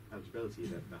eligibility,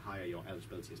 the higher your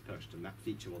eligibility is pushed, and that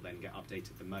feature will then get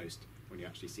updated the most when you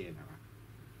actually see an error.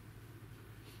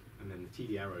 And then the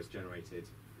TD error is generated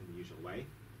in the usual way,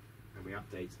 and we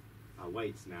update our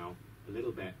weights now a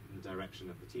little bit in the direction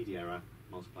of the TD error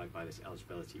multiplied by this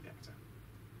eligibility vector.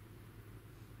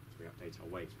 So we update our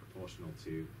weights proportional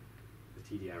to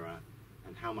the TD error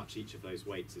and how much each of those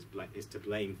weights is to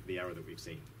blame for the error that we've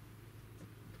seen.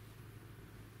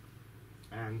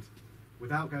 And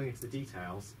without going into the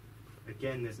details,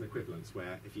 again, there's an equivalence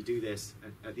where if you do this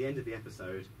at the end of the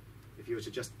episode, if you were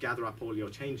to just gather up all your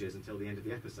changes until the end of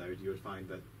the episode, you would find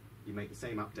that you make the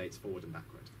same updates forward and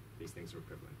backward. These things are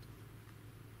equivalent.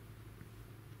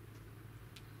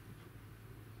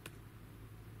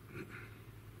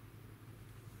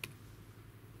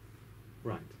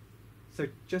 Right. So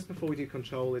just before we do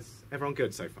control, is everyone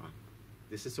good so far?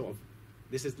 This is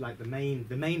like the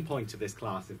main point of this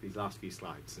class is these last few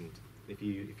slides. And if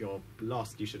you're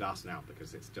lost, you should ask now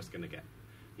because it's just going to get,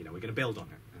 we're going to build on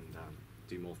it and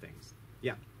do more things.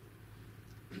 Yeah.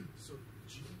 So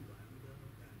G lambda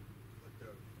and like the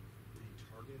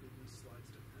target in these slides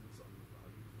depends on the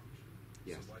value function.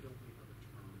 Yes. So why don't we have a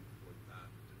term for that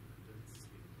dependence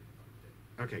in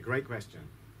the update? Okay, great question.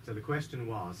 So the question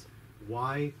was,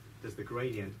 why does the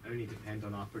gradient only depend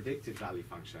on our predicted value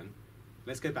function?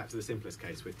 Let's go back to the simplest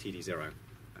case with TD0,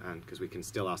 because we can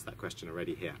still ask that question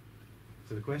already here.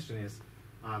 So the question is,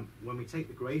 when we take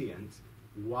the gradient,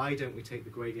 why don't we take the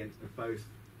gradient of both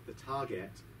the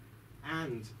target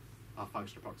and our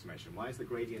function approximation? Why is the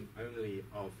gradient only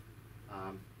of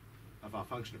our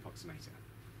function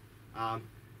approximator?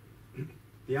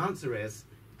 The answer is,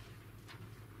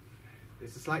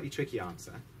 it's a slightly tricky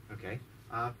answer, okay?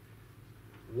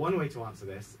 One way to answer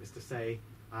this is to say,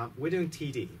 we're doing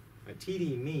TD.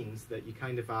 TD means that you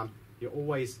kind of, you're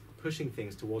always pushing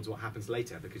things towards what happens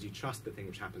later because you trust the thing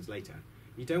which happens later.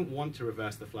 You don't want to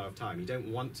reverse the flow of time. You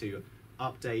don't want to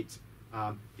update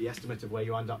the estimate of where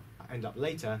you end up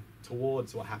later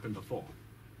towards what happened before.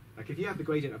 Like if you have the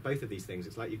gradient of both of these things,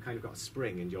 it's like you've kind of got a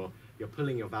spring and you're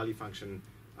pulling your value function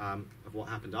of what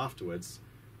happened afterwards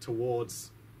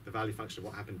towards the value function of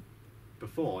what happened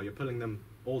before. You're pulling them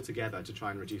all together to try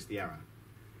and reduce the error.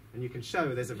 And you can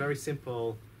show, there's a very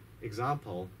simple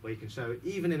example where you can show,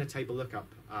 even in a table lookup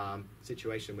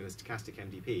situation with a stochastic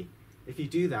MDP, if you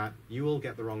do that, you will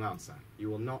get the wrong answer.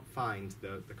 You will not find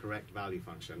the correct value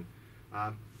function.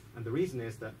 And the reason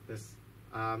is that this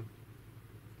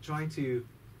trying to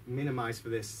minimize for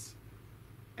this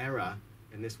error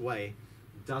in this way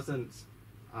doesn't,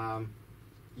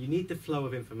 you need the flow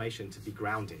of information to be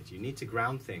grounded. You need to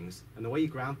ground things, and the way you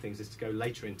ground things is to go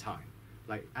later in time.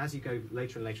 Like as you go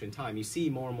later and later in time, you see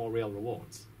more and more real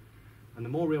rewards. And the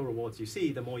more real rewards you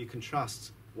see, the more you can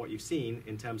trust what you've seen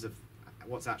in terms of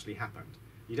what's actually happened.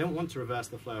 You don't want to reverse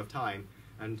the flow of time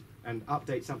and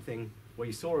update something where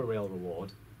you saw a real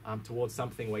reward towards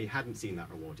something where you hadn't seen that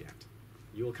reward yet.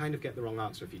 You will kind of get the wrong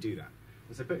answer if you do that.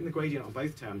 And so putting the gradient on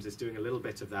both terms is doing a little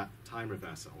bit of that time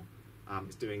reversal.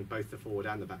 It's doing both the forward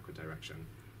and the backward direction.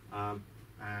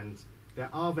 And there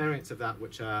are variants of that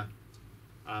which are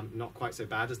not quite so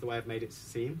bad as the way I've made it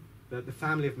seem. The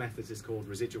family of methods is called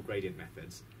residual gradient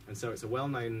methods. And so it's a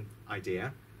well-known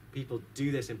idea. People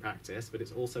do this in practice, but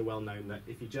it's also well known that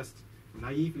if you just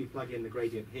naively plug in the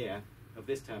gradient here of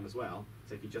this term as well,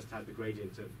 so if you just had the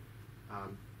gradient of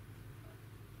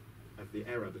the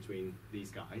error between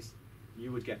these guys,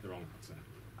 you would get the wrong answer.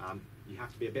 You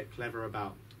have to be a bit clever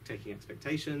about taking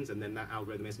expectations, and then that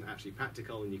algorithm isn't actually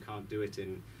practical, and you can't do it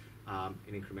in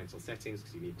incremental settings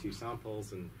because you need 2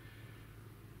 samples. And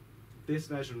this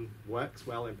version works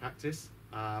well in practice,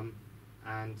 and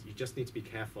you just need to be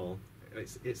careful.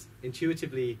 It's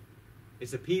intuitively,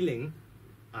 it's appealing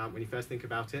when you first think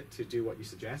about it to do what you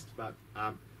suggest, but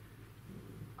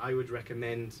I would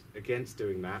recommend against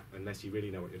doing that unless you really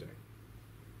know what you're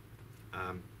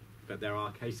doing. But there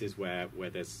are cases where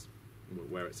it's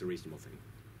a reasonable thing.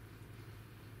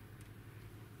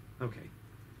 Okay.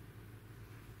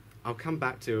 I'll come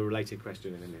back to a related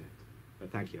question in a minute,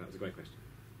 but thank you, that was a great question.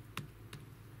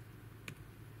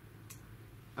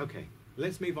 Okay,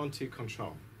 let's move on to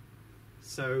control.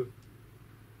 So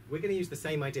we're going to use the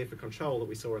same idea for control that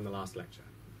we saw in the last lecture,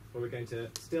 where we're going to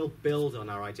still build on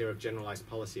our idea of generalized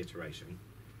policy iteration,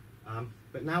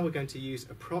 but now we're going to use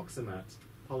approximate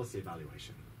policy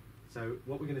evaluation. So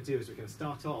what we're going to do is we're going to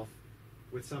start off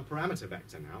with some parameter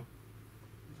vector now,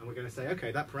 and we're going to say,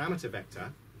 okay, that parameter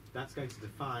vector, that's going to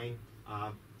define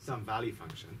some value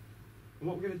function. And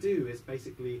what we're going to do is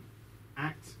basically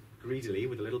act greedily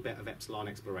with a little bit of epsilon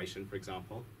exploration, for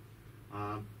example,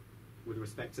 with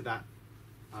respect to that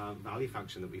value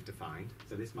function that we've defined.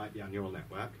 So this might be our neural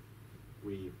network.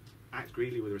 We act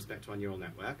greedily with respect to our neural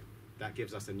network. That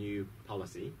gives us a new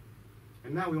policy.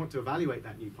 And now we want to evaluate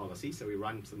that new policy, so we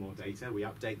run some more data, we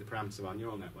update the parameters of our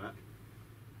neural network.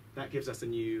 That gives us a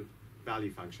new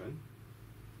value function.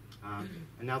 And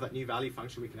now that new value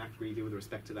function, we can act greedy with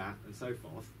respect to that, and so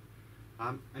forth.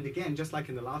 And again, just like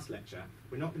in the last lecture,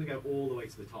 we're not going to go all the way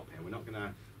to the top here. We're not going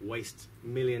to waste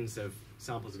millions of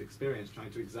samples of experience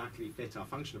trying to exactly fit our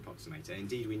function approximator.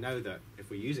 Indeed, we know that if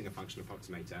we're using a function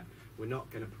approximator, we're not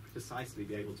going to precisely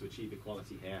be able to achieve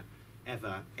equality here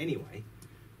ever anyway.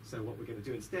 So what we're going to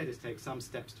do instead is take some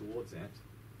steps towards it,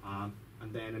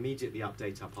 and then immediately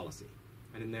update our policy.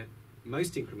 And in the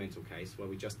most incremental case, where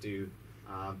we just do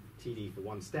TD for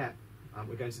one step,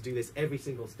 we're going to do this every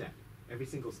single step. Every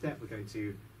single step, we're going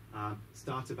to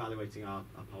start evaluating our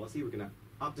policy. We're going to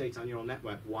update our neural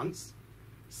network once,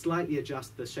 slightly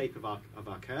adjust the shape of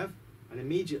our curve, and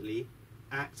immediately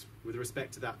act with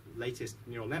respect to that latest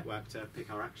neural network to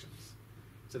pick our actions.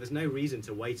 So there's no reason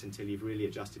to wait until you've really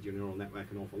adjusted your neural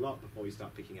network an awful lot before you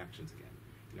start picking actions again.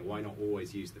 You know, why not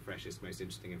always use the freshest, most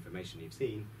interesting information you've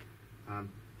seen? And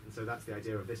so that's the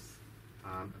idea of this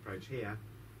approach here.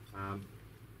 And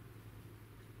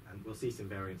we'll see some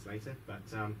variants later, but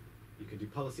you can do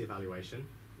policy evaluation,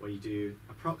 where you do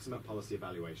approximate policy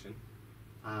evaluation.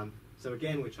 So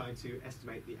again, we're trying to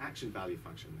estimate the action value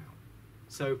function now.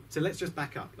 So let's just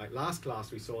back up. Like last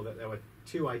class, we saw that there were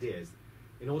two ideas.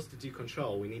 In order to do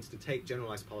control, we needed to take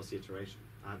generalized policy iteration,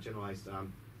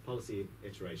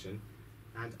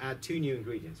 and add two new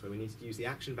ingredients, where we needed to use the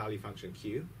action value function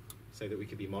Q, so that we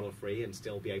could be model free and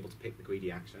still be able to pick the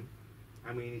greedy action.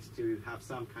 And we needed to have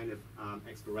some kind of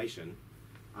exploration,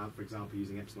 for example,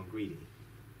 using epsilon greedy.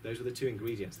 Those were the two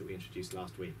ingredients that we introduced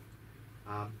last week.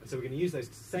 And so we're going to use those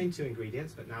same two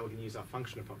ingredients, but now we're going to use our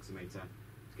function approximator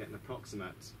to get an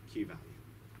approximate Q value.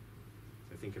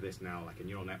 So think of this now like a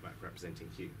neural network representing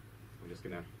Q. We're just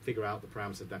going to figure out the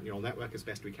parameters of that neural network as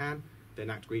best we can, then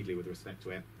act greedily with respect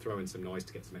to it, throw in some noise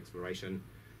to get some exploration,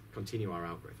 continue our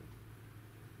algorithm.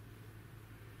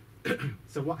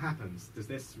 So what happens? Does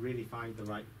this really find the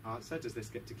right answer? Does this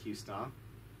get to Q star?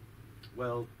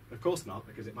 Well, of course not,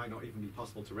 because it might not even be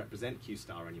possible to represent Q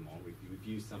star anymore. We've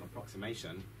used some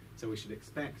approximation, so we should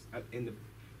expect, in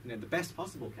the best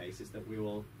possible case, is that we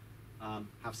will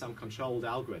have some controlled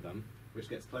algorithm which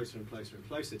gets closer and closer and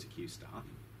closer to Q star.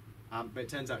 But it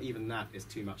turns out even that is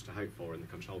too much to hope for in the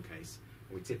control case.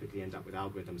 And we typically end up with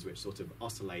algorithms which sort of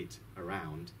oscillate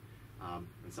around,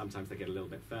 and sometimes they get a little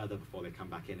bit further before they come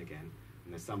back in again.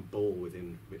 And there's some ball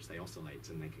within which they oscillate,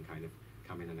 and they can kind of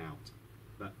come in and out.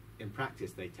 But in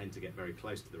practice, they tend to get very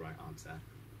close to the right answer,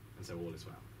 and so all is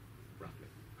well, roughly.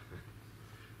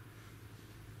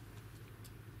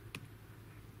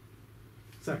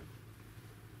 So,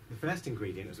 the first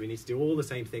ingredient is we need to do all the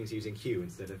same things using Q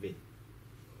instead of V.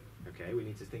 Okay, we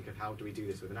need to think of how do we do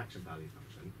this with an action value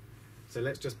function. So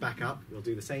let's just back up. We'll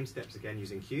do the same steps again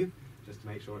using Q, just to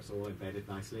make sure it's all embedded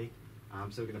nicely.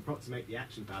 So we're going to approximate the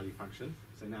action value function.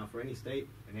 So now for any state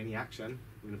and any action,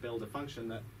 we're going to build a function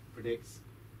that predicts,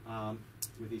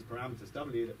 with these parameters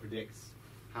W, that predicts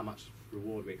how much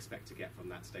reward we expect to get from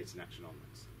that state and action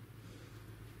onwards.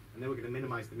 And then we're going to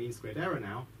minimize the mean squared error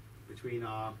now between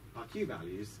our Q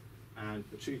values and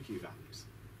the true Q values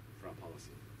for our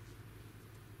policy.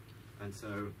 And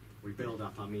so we build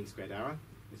up our mean squared error.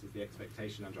 This is the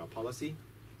expectation under our policy.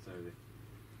 So that,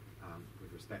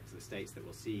 with respect to the states that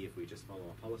we'll see if we just follow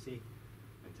our policy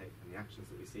and take from the actions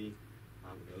that we see,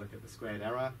 we're going to look at the squared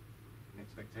error and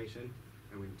expectation,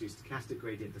 and we do stochastic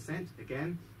gradient descent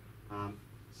again.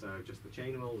 So just the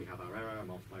chain rule, we have our error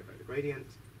multiplied by the gradient.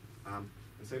 And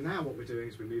so now what we're doing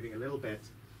is we're moving a little bit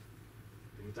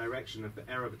in the direction of the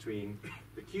error between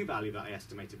the Q value that I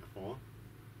estimated before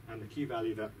and the Q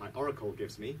value that my oracle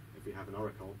gives me, if we have an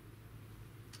oracle,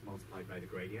 multiplied by the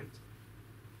gradient.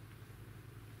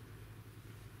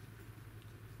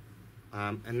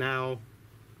 And now,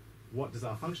 what does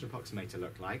our function approximator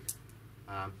look like?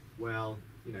 Well,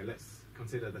 let's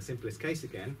consider the simplest case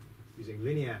again. Using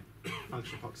linear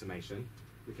function approximation,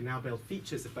 we can now build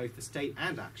features of both the state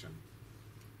and action.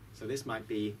 So this might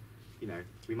be,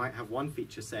 we might have one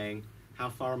feature saying, how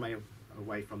far am I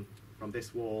away from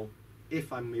this wall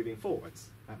if I'm moving forwards?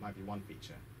 That might be one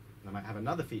feature. And I might have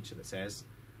another feature that says,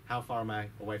 how far am I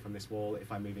away from this wall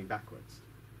if I'm moving backwards?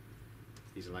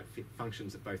 These are like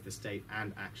functions of both the state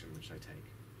and action which I take.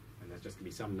 And there's just going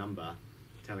to be some number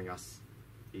telling us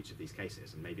each of these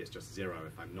cases. And maybe it's just 0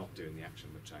 if I'm not doing the action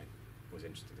which I was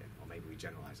interested in. Or maybe we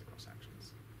generalize across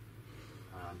actions.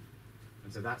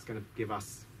 And so that's going to give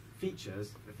us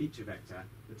features, a feature vector,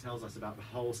 that tells us about the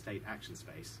whole state action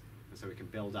space. And so we can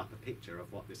build up a picture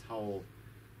of what this whole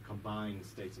combined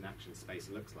state and action space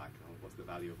looks like, or what's the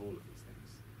value of all of these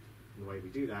things. And the way we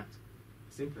do that,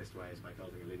 the simplest way is by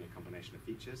building a linear combination of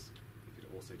features. We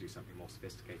could also do something more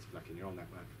sophisticated like a neural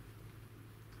network.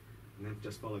 And and then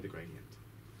just follow the gradient.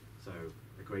 So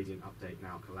the gradient update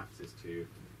now collapses to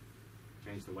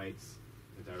change the weights,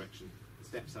 the direction, the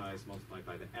step size multiplied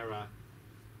by the error,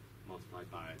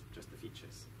 multiplied by just the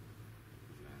features,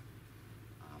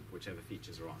 whichever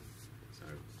features are on. So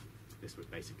this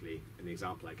would basically, in the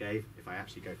example I gave, if I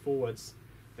actually go forwards,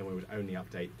 then we would only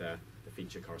update the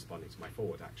feature corresponding to my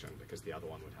forward action, because the other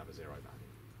one would have a 0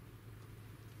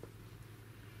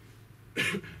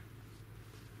 value.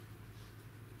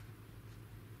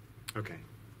 Okay,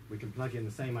 we can plug in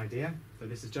the same idea. So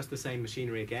this is just the same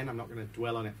machinery again. I'm not going to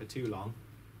dwell on it for too long,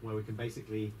 where we can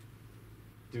basically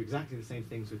do exactly the same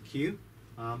things with Q.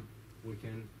 We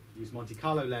can use Monte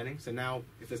Carlo learning. So now,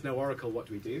 if there's no oracle, what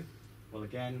do we do? Well,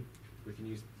 again, we can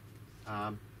use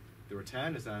the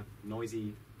return as a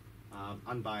noisy,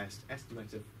 unbiased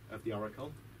estimate of the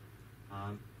oracle.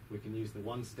 We can use the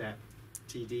one-step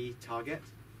TD target,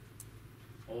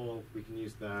 or we can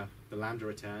use the lambda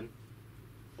return,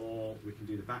 or we can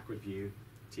do the backward view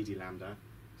TD lambda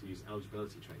to use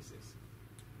eligibility traces.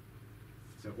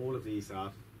 So all of these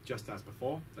are just as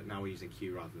before, but now we're using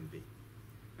Q rather than V.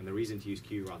 And the reason to use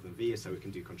Q rather than V is so we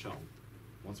can do control.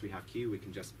 Once we have Q, we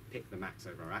can just pick the max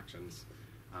over our actions.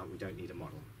 We don't need a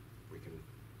model. We can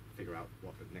figure out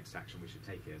what the next action we should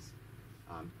take is,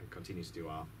 and continue to do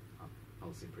our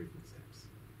policy improvement steps.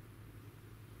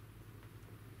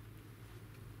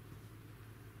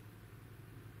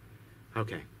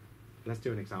 Okay, let's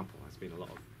do an example. There's been a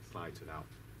lot of slides without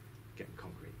getting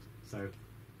concrete. So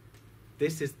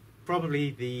this is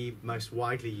probably the most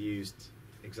widely used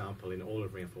example in all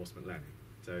of reinforcement learning.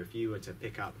 So if you were to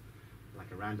pick up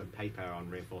like a random paper on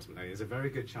reinforcement learning, there's a very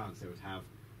good chance it would have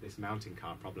this mounting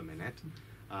car problem in it.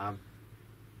 I'm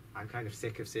kind of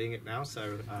sick of seeing it now,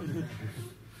 so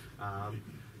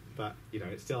but you know,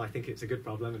 it's still, I think it's a good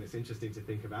problem and it's interesting to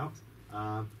think about.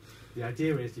 The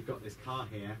idea is you've got this car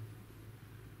here,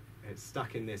 it's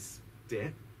stuck in this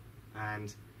dip,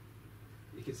 and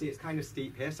you can see it's kind of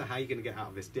steep here, so how are you going to get out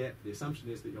of this dip? The assumption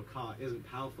is that your car isn't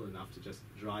powerful enough to just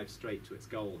drive straight to its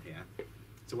goal here.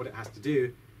 So what it has to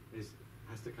do is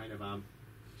has to kind of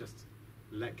just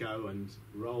let go and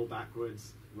roll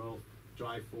backwards,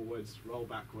 drive forwards, roll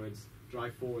backwards,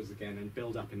 drive forwards again, and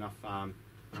build up enough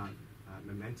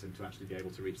momentum to actually be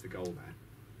able to reach the goal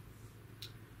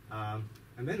there.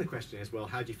 And then the question is, well,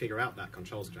 how do you figure out that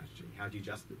control strategy? How do you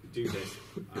just do this,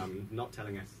 not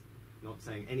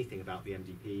saying anything about the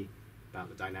MDP, about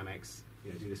the dynamics,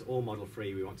 you know, do this all model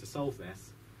free, we want to solve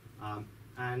this.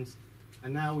 And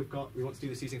now we want to do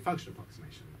this using function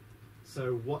approximation.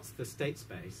 So what's the state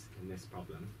space in this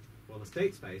problem? Well, the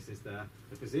state space is the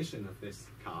position of this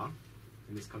car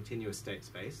in this continuous state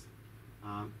space.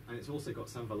 And it's also got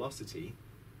some velocity.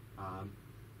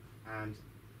 And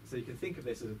so you can think of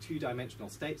this as a two-dimensional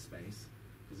state space,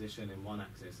 position in one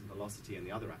axis and velocity in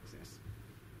the other axis.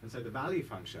 And so the value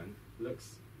function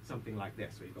looks something like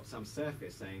this, where you've got some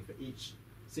surface saying for each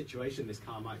situation this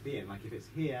car might be in. Like if it's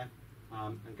here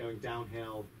and going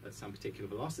downhill at some particular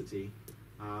velocity,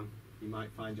 you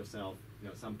might find yourself, you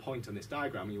know, at some point on this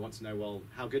diagram, and you want to know, well,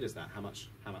 how good is that? How much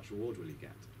reward will you get?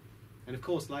 And of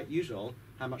course, like usual,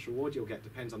 how much reward you'll get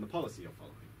depends on the policy you're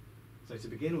following. So to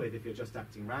begin with, if you're just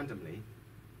acting randomly,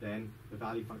 then the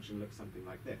value function looks something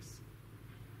like this.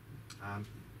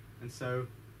 And so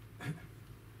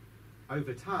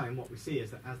over time, what we see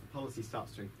is that as the policy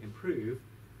starts to improve,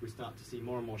 we start to see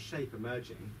more and more shape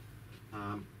emerging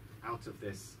out of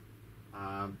this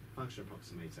function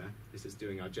approximator. This is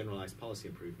doing our generalized policy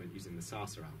improvement using the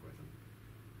SARSA algorithm.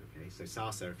 Okay, so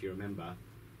SARSA, if you remember,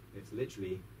 it's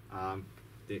literally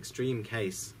the extreme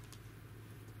case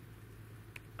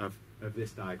of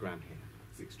this diagram here.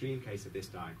 It's the extreme case of this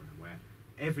diagram where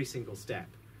every single step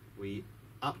we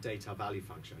update our value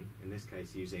function, in this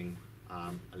case using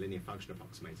a linear function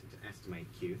approximator to estimate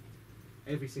Q.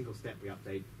 Every single step we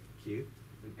update Q,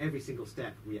 and every single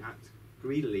step we act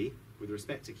greedily with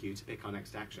respect to Q to pick our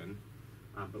next action,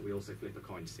 but we also flip a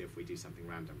coin to see if we do something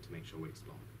random to make sure we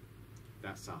explore.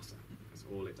 That's SARSA. That's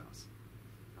all it does.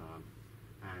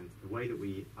 And the way that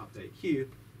we update Q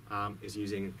is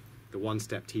using the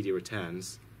one-step TD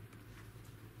returns,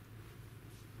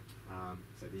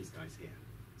 so these guys here.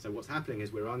 So what's happening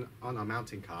is we're on our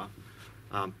mounting car,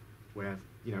 where,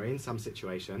 you know, in some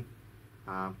situation,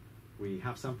 we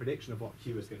have some prediction of what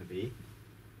Q is going to be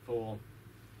for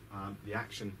the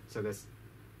action. So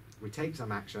we take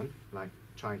some action, like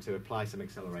trying to apply some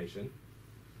acceleration.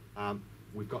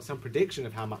 We've got some prediction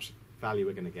of how much value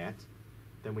we're going to get.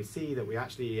 Then we see that we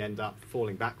actually end up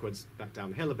falling backwards, back down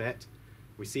the hill a bit.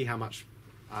 We see how much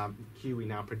Q we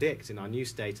now predict in our new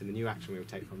state and the new action we will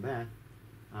take from there.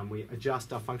 We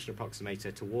adjust our function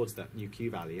approximator towards that new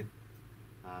Q value.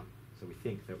 So we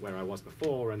think that where I was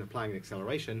before and applying an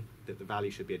acceleration, that the value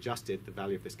should be adjusted, the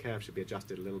value of this curve should be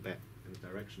adjusted a little bit in the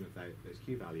direction of those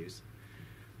q values.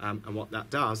 And what that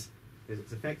does is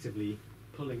it's effectively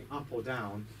pulling up or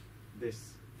down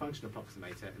this function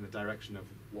approximator in the direction of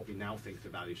what we now think the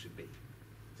value should be.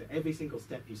 So every single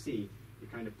step you see, you're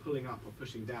kind of pulling up or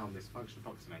pushing down this function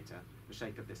approximator, the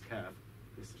shape of this curve,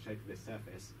 the shape of this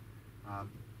surface.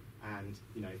 And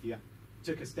you know, if you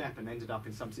took a step and ended up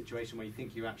in some situation where you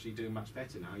think you're actually doing much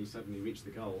better now, you suddenly reach the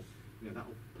goal, you know, that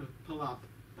will pull up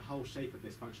the whole shape of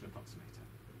this function approximator.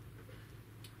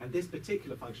 And this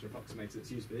particular function approximator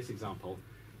that's used for this example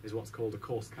is what's called a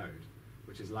coarse code,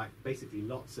 which is like basically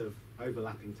lots of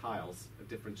overlapping tiles of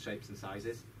different shapes and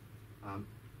sizes.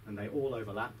 And they all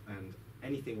overlap, and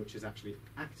anything which is actually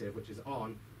active, which is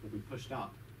on, will be pushed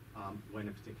up when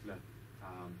a particular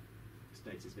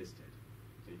state is visited.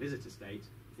 So you visit a state,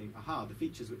 you think, aha, the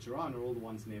features which are on are all the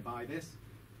ones nearby this.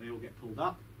 They all get pulled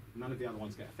up, none of the other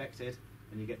ones get affected,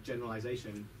 and you get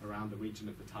generalization around the region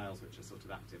of the tiles which are sort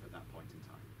of active at that point in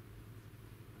time.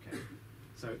 Okay,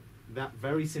 so that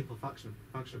very simple function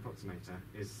approximator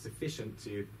is sufficient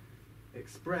to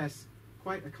express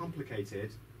quite a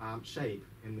complicated shape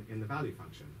in the value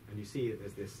function. And you see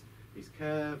that there's these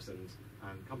curves and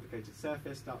complicated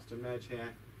surface starts to emerge here,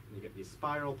 and you get these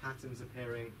spiral patterns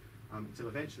appearing until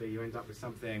eventually you end up with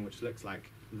something which looks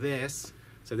like this.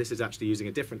 So this is actually using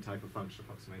a different type of function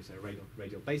approximator, a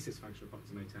radial basis function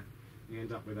approximator. You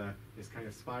end up with this kind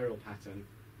of spiral pattern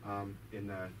in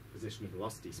the position of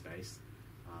velocity space.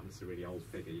 It's a really old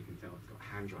figure, you can tell it's got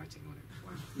handwriting on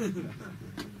it.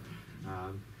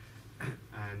 Wow.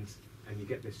 And you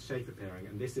get this shape appearing,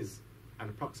 and this is an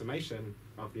approximation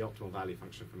of the optimal value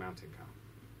function for mountain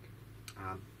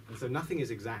car. And so nothing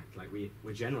is exact, like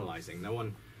we're generalizing.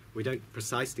 We don't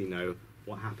precisely know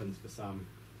what happens for some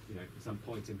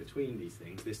point in between these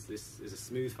things. This is a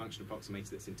smooth function approximator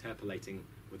that's interpolating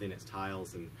within its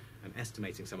tiles and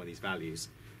estimating some of these values.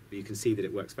 But you can see that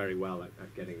it works very well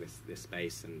at getting this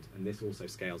space, and this also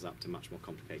scales up to much more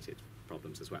complicated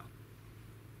problems as well.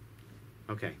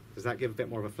 Okay, does that give a bit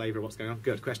more of a flavor of what's going on?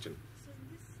 Good, question. So in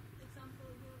this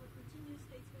example, you have a continuous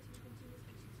state space and a continuous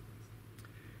action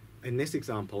space. In this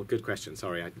example, good question,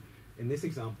 sorry. In this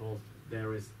example,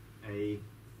 there is a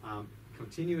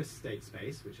continuous state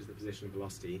space, which is the position of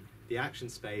velocity. The action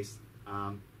space,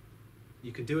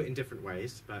 you can do it in different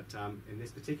ways, but in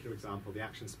this particular example, the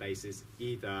action space is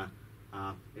either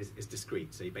is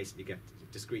discrete, so you basically get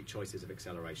discrete choices of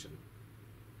acceleration.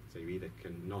 So you either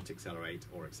can not accelerate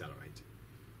or accelerate,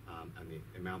 and the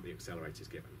amount the accelerate is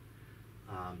given.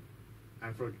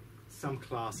 And for some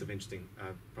class of interesting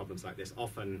problems like this,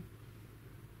 often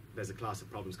there's a class of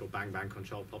problems called bang-bang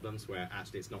control problems, where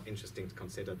actually it's not interesting to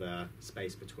consider the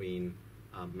space between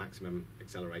maximum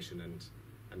acceleration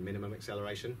and minimum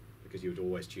acceleration, because you would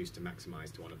always choose to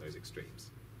maximize to one of those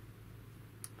extremes.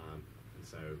 And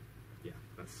so, yeah,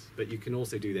 but you can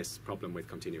also do this problem with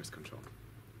continuous control.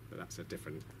 But that's a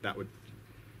different, that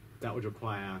would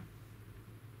require,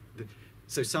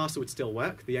 so SARSA would still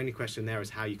work. The only question there is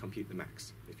how you compute the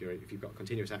max. If you've got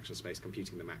continuous action space,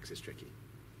 computing the max is tricky,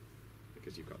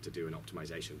 because you've got to do an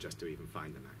optimization just to even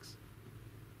find the max.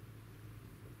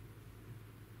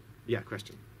 Yeah,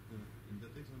 question? In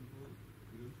that example,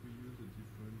 couldn't we use a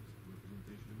different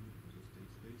representation of the state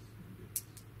space and get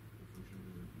a function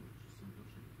with a much simpler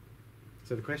shape?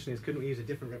 So the question is, couldn't we use a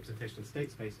different representation of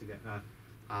state space to get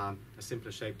a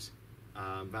simpler shaped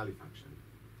value function?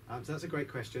 So that's a great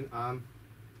question.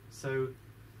 So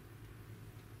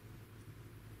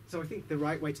I think the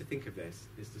right way to think of this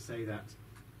is to say that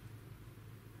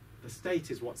the state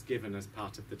is what's given as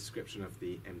part of the description of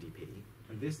the MDP,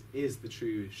 and this is the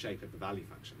true shape of the value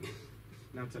function.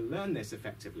 Now, to learn this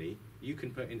effectively, you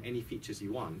can put in any features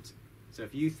you want. So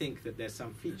if you think that there's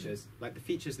some features, like the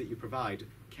features that you provide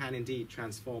can indeed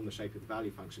transform the shape of the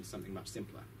value function to something much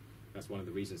simpler. That's one of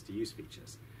the reasons to use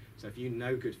features. So if you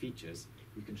know good features,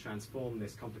 you can transform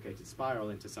this complicated spiral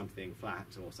into something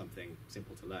flat or something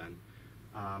simple to learn.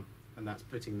 And that's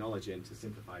putting knowledge in to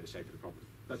simplify the shape of the problem.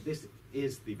 But this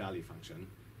is the value function.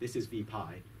 This is v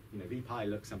pi. V pi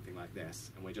looks something like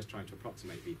this, and we're just trying to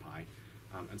approximate v pi.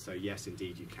 And so yes,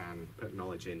 indeed, you can put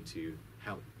knowledge in to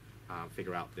help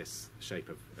figure out this shape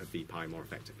of v pi more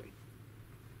effectively.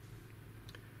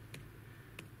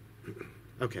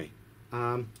 Okay.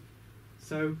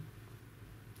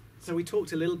 So we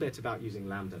talked a little bit about using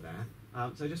lambda there.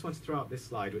 So I just want to throw out this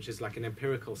slide, which is like an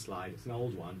empirical slide. It's an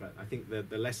old one, but I think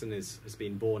the lesson has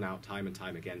been borne out time and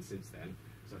time again since then.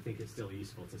 So I think it's still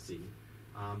useful to see.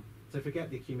 So forget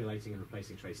the accumulating and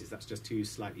replacing traces. That's just two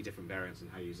slightly different variants in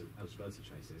how you use eligibility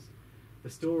traces. the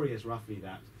story is roughly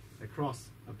that across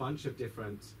a bunch of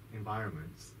different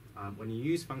environments, when you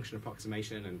use function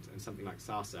approximation and something like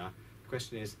SASA, the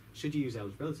question is, should you use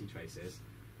eligibility traces?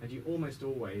 And you almost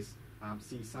always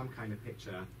see some kind of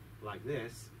picture like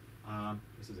this.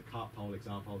 This is a cart pole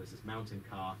example, this is mountain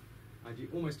car. And you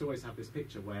almost always have this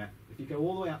picture where if you go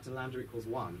all the way up to lambda equals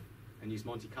 1 and use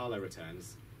Monte Carlo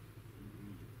returns,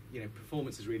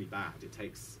 performance is really bad. It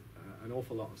takes an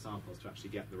awful lot of samples to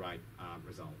actually get the right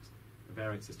result. The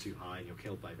variance is too high and you're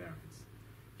killed by variance.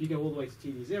 If you go all the way to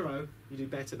TD0, you do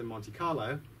better than Monte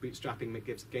Carlo. Bootstrapping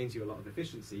gains you a lot of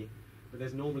efficiency, but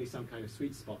there's normally some kind of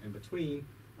sweet spot in between,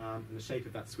 and the shape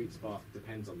of that sweet spot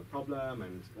depends on the problem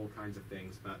and all kinds of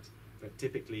things, but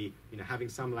typically, having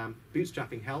some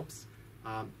bootstrapping helps,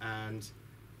 and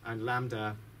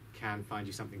lambda can find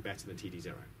you something better than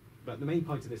TD0. But the main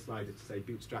point of this slide is to say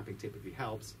bootstrapping typically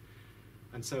helps,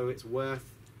 and so it's worth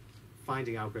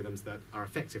finding algorithms that are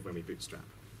effective when we bootstrap.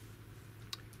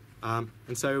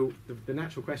 And so the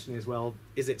natural question is, well,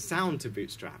 is it sound to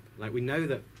bootstrap? Like, we know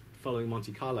that following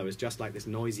Monte Carlo is just like this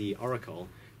noisy oracle.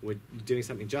 We're doing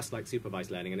something just like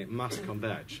supervised learning, and it must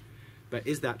converge. But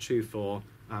is that true for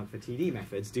TD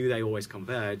methods? Do they always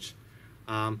converge?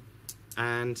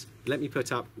 And let me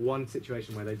put up one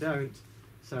situation where they don't.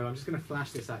 So I'm just going to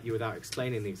flash this at you without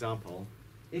explaining the example.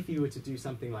 If you were to do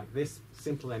something like this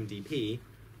simple MDP,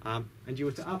 and you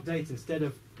were to update instead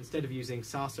of using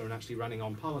SASA and actually running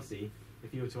on policy,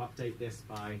 if you were to update this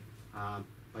by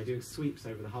doing sweeps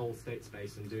over the whole state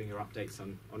space and doing your updates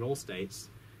on all states,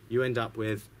 you end up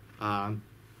with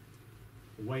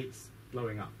weights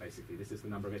blowing up, basically. This is the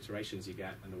number of iterations you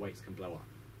get, and the weights can blow up.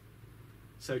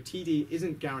 So TD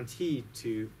isn't guaranteed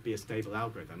to be a stable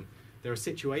algorithm. There are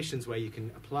situations where you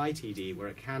can apply TD where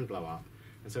it can blow up,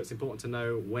 and so it's important to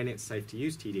know when it's safe to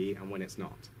use TD and when it's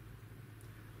not.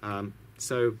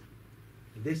 So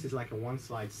this is like a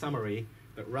one-slide summary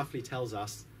that roughly tells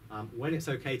us when it's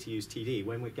okay to use TD,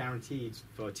 when we're guaranteed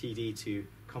for TD to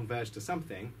converge to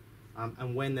something,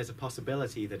 and when there's a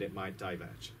possibility that it might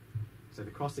diverge. So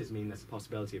the crosses mean there's a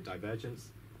possibility of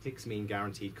divergence. Ticks mean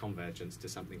guaranteed convergence to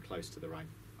something close to the right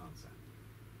answer.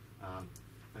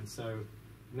 And so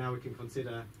now we can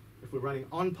consider if we're running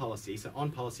on policy. So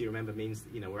on policy, remember, means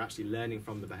we're actually learning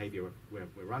from the behavior we're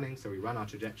running. So we run our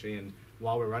trajectory, and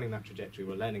while we're running that trajectory,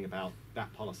 we're learning about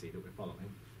that policy that we're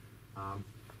following.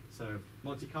 So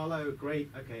Monte Carlo, great.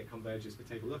 Okay, it converges for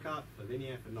table lookup, for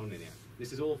linear, for non-linear.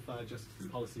 This is all for just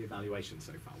policy evaluation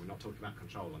so far. We're not talking about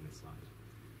control on this slide.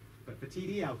 But for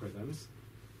TD algorithms,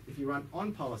 if you run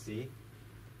on policy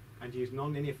and use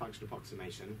non-linear function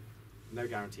approximation, no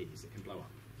guarantees. It can blow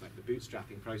up. Like, the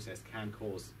bootstrapping process can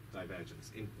cause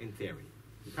divergence, in theory.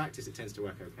 In practice, it tends to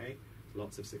work okay.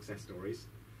 Lots of success stories.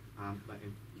 But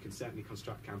you can certainly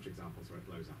construct counterexamples where it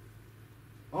blows up.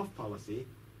 Off policy,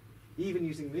 even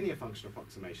using linear function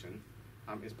approximation,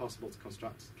 it's possible to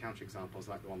construct counterexamples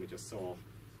like the one we just saw,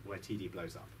 where TD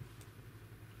blows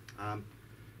up.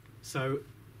 So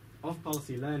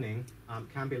off-policy learning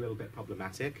can be a little bit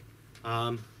problematic.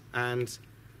 And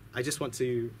I just want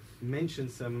to mention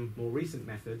some more recent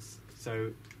methods.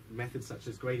 So methods such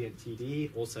as gradient TD.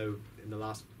 Also, in the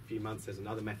last few months, there's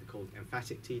another method called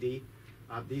emphatic TD.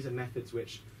 These are methods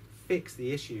which fix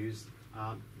the issues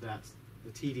that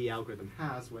the TD algorithm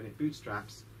has when it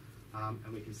bootstraps.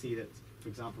 And we can see that, for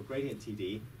example, gradient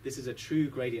TD, this is a true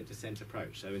gradient descent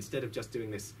approach. So instead of just doing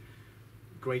this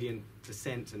gradient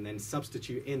descent and then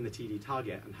substitute in the TD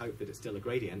target and hope that it's still a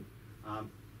gradient,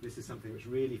 this is something which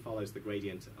really follows the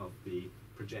gradient of the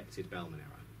projected Bellman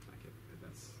error.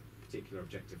 That's a particular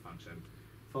objective function.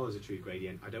 Follows a true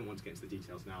gradient. I don't want to get into the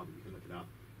details now, but you can look it up.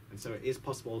 And so it is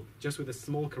possible, just with a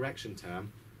small correction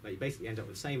term, that you basically end up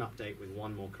with the same update with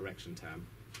one more correction term,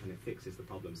 and it fixes the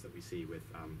problems that we see with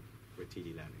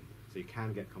TD learning. So you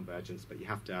can get convergence, but you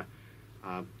have to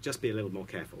just be a little more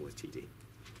careful with TD.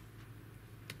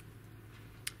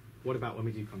 What about when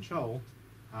we do control?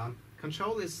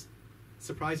 Control is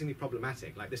surprisingly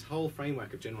problematic. Like, this whole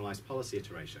framework of generalized policy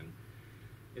iteration,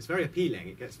 it's very appealing.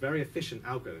 It gets very efficient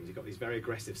algorithms. You've got these very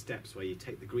aggressive steps where you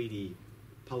take the greedy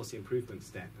policy improvement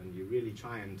step and you really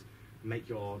try and make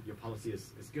your policy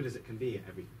as good as it can be at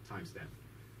every time step.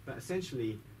 But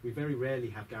essentially, we very rarely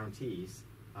have guarantees.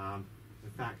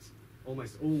 In fact,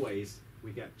 almost always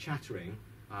we get chattering,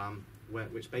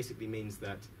 which basically means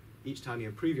that each time you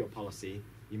improve your policy,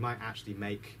 you might actually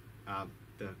make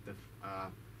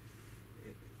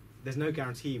there's no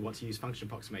guarantee once you use function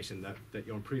approximation that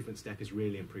your improvement step is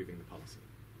really improving the policy.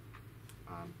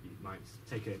 You might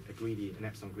take an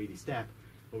epsilon greedy step,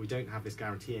 But we don't have this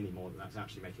guarantee anymore that that's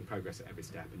actually making progress at every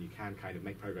step, and you can kind of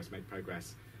make progress,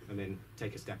 and then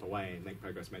take a step away, and make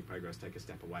progress, take a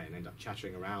step away, and end up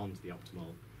chattering around the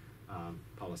optimal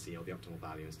policy or the optimal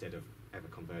value instead of ever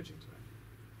converging to it.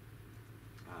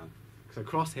 So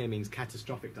crosshair means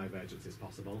catastrophic divergence is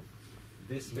possible.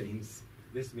 This means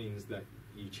that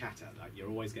you chatter, like you're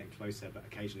always getting closer but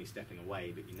occasionally stepping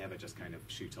away, but you never just kind of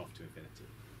shoot off to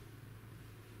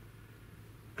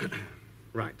infinity.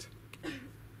 Right.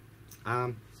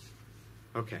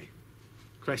 Okay.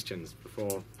 Questions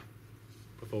before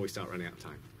we start running out of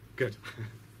time? Good.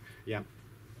 Yeah.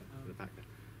 The back there.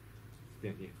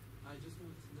 Yeah, yeah. I just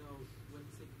want to know, when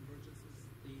you say convergence, is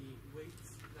the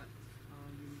weights that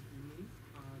you mean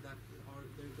that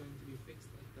they're going to be fixed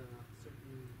at a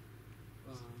certain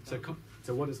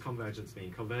So what does convergence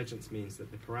mean? Convergence means that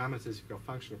the parameters of your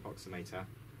function approximator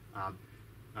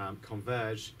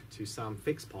converge to some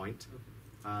fixed point,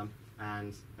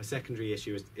 and a secondary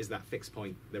issue is that fixed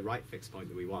point, the right fixed point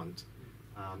that we want.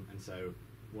 And so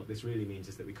what this really means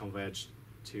is that we converge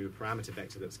to a parameter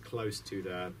vector that's close to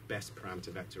the best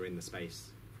parameter vector in the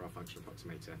space for our function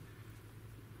approximator.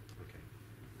 Okay.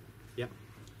 Yeah?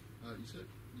 You said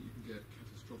you can get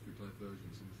catastrophic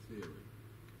divergence in theory.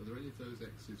 Are there any of those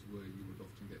x's where you would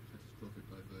often get catastrophic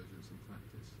divergence in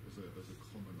practice as a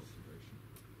common observation?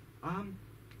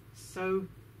 So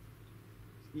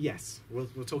yes, we'll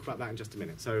talk about that in just a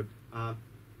minute. So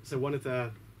one of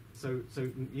the so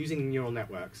using neural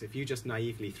networks, if you just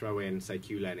naively throw in, say,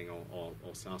 Q-learning or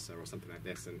SASA or something like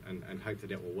this and hope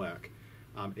that it will work,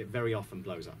 it very often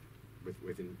blows up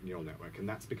with a neural network, and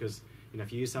that's because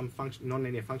if you use some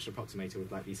nonlinear function approximator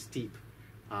with like these steep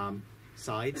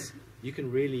sides, you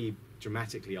can really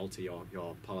dramatically alter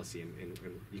your policy, and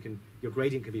your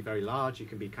gradient can be very large. You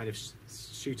can be kind of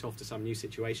shoot off to some new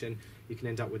situation. You can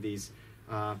end up with these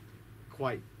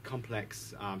quite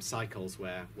complex cycles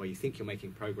where you think you're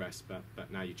making progress, but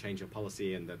now you change your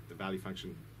policy and the value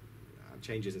function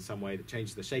changes in some way that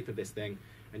changes the shape of this thing,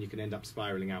 and you can end up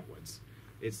spiraling outwards.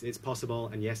 It's possible,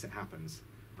 and yes, it happens.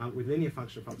 With linear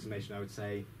function approximation, I would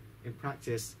say, in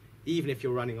practice, even if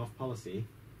you're running off policy,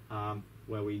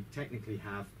 where we technically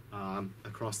have a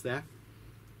cross there,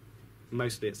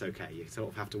 mostly it's okay. You sort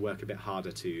of have to work a bit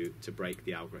harder to break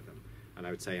the algorithm. And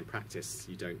I would say in practice,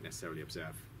 you don't necessarily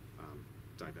observe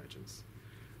divergence.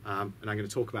 And I'm going to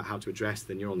talk about how to address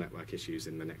the neural network issues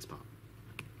in the next part.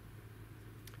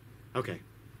 Okay,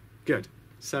 good.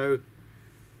 So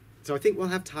I think we'll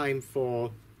have time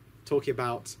for talking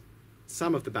about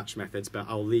some of the batch methods, but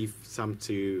I'll leave some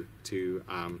to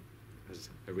as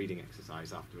a reading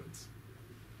exercise afterwards.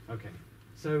 Okay,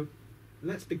 so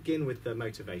let's begin with the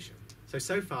motivation.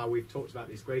 So far we've talked about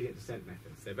these gradient descent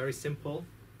methods. They're very simple.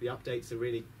 The updates are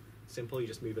really simple. You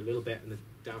just move a little bit in the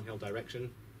downhill direction,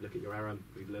 look at your error,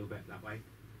 move a little bit that way.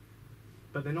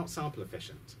 But they're not sample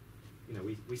efficient.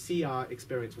 We see our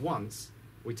experience once,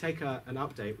 we take an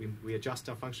update, we adjust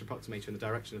our function approximator in the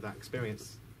direction of that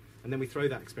experience, and then we throw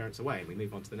that experience away and we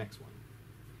move on to the next one.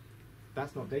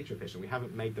 That's not data efficient. We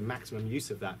haven't made the maximum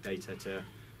use of that data to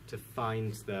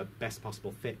find the best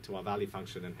possible fit to our value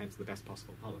function and hence the best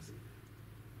possible policy.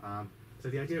 So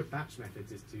the idea of batch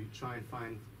methods is to try and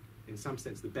find, in some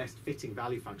sense, the best fitting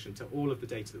value function to all of the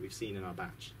data that we've seen in our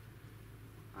batch.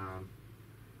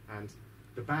 And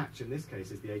the batch, in this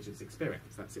case, is the agent's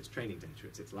experience. That's its training data.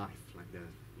 It's its life. Like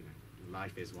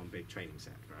life is one big training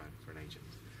set for an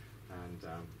agent. And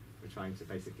we're trying to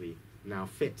basically now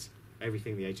fit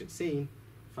everything the agent's seen,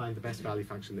 find the best value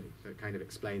function that kind of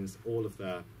explains all of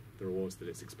the rewards that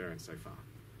it's experienced so far.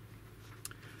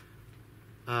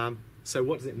 So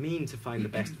what does it mean to find the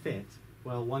best fit?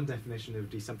 Well, one definition would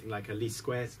be something like a least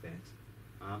squares fit.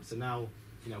 So now,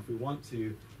 if we want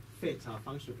to fit our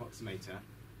function approximator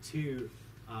to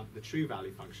the true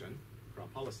value function for our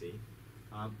policy,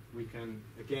 we can,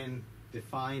 again,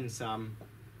 define some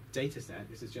data set.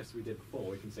 This is just what we did before.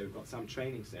 We can say we've got some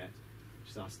training set,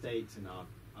 which is our state and our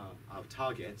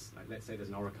targets. Like, let's say there's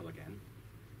an oracle again.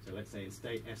 So let's say in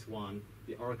state S1,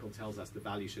 the oracle tells us the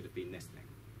value should have been this thing.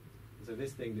 So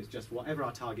this thing is just whatever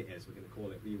our target is. We're going to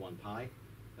call it V1 pi.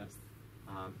 That's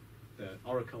the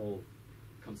oracle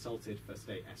consulted for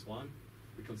state S1.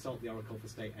 We consult the oracle for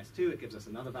state S2. It gives us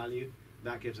another value.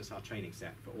 That gives us our training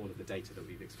set for all of the data that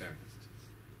we've experienced.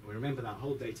 And we remember that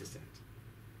whole data set.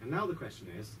 And now the question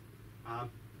is,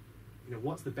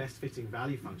 what's the best fitting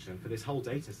value function for this whole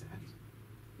data set?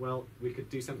 Well, we could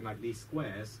do something like least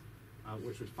squares,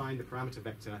 which would find the parameter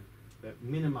vector that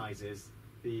minimizes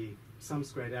the sum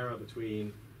squared error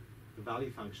between the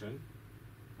value function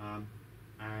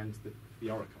and the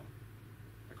oracle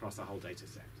across our whole data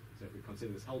set. So if we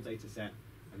consider this whole data set,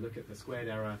 and look at the squared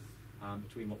error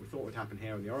between what we thought would happen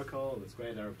here in the oracle, and the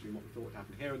squared error between what we thought would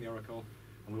happen here in the oracle,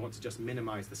 and we want to just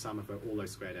minimize the sum of all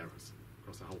those squared errors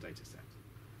across the whole data set.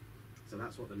 So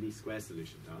that's what the least squares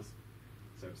solution does.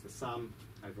 So it's the sum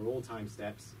over all time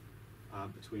steps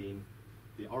between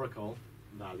the oracle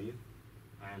value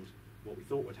and what we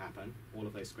thought would happen, all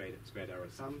of those squared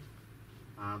errors summed,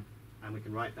 and we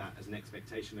can write that as an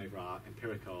expectation over our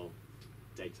empirical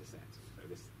data set. So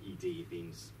this ED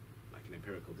means like an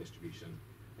empirical distribution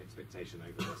expectation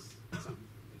over this sum,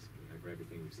 basically, over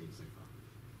everything we've seen so far.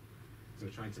 So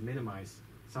we're trying to minimize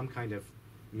some kind of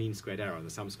mean squared error, the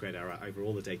sum squared error, over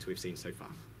all the data we've seen so far.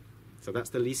 So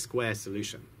that's the least squares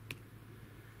solution.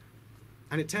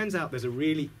 And it turns out there's a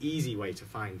really easy way to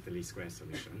find the least squares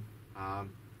solution,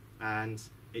 and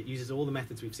it uses all the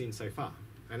methods we've seen so far.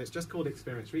 And it's just called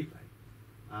experience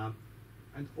replay.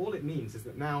 And all it means is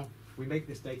that now we make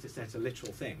this data set a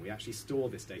literal thing. We actually store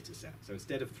this data set. So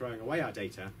instead of throwing away our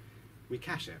data, we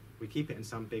cache it. We keep it in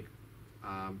some big,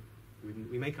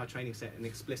 we make our training set an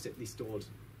explicitly stored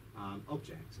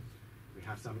object. We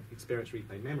have some experience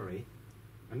replay memory.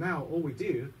 And now all we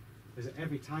do is at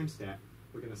every time step,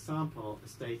 we're going to sample a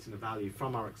state and a value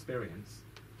from our experience.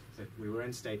 So if we were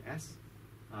in state S,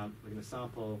 we're going to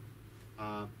sample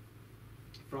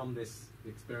from this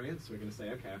experience. We're going to say,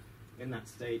 okay, in that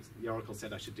state, the oracle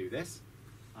said I should do this.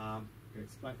 We're going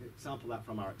to sample that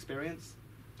from our experience,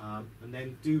 and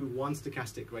then do one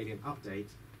stochastic gradient update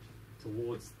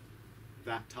towards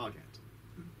that target.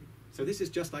 So this is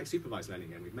just like supervised learning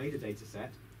again. We've made a data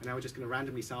set, and now we're just going to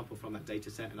randomly sample from that data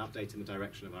set and update in the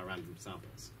direction of our random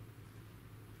samples.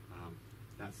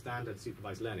 That's standard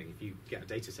supervised learning. If you get a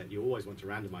data set, you always want to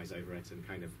randomize over it, and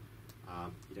kind of,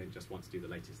 you don't just want to do the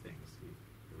latest things.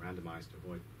 You randomize to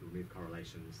remove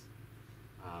correlations.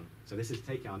 So this is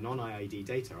taking our non-IID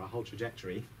data, our whole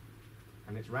trajectory,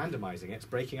 and it's randomizing it. It's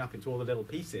breaking up into all the little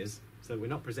pieces, so that we're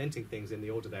not presenting things in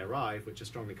the order they arrive, which are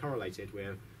strongly correlated.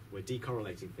 We're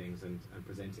decorrelating things and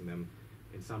presenting them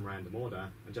in some random order,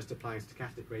 and just applying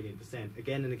stochastic gradient descent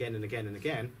again and again and again and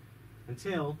again,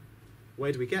 until,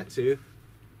 where do we get to?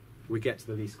 We get to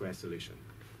the least square solution.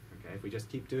 Okay, if we just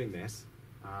keep doing this,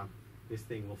 this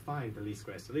thing will find the least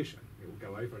square solution. It will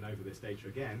go over and over this data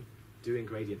again, doing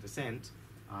gradient descent,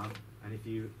 and if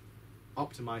you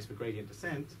optimize for gradient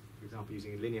descent, for example,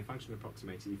 using a linear function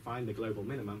approximator, you find the global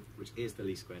minimum, which is the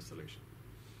least square solution.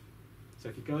 So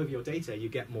if you go over your data, you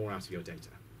get more out of your data.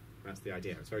 That's the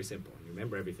idea. It's very simple. You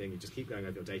remember everything, you just keep going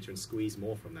over your data and squeeze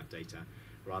more from that data,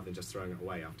 rather than just throwing it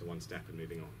away after one step and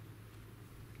moving on.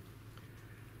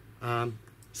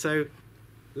 So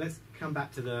let's come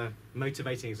back to the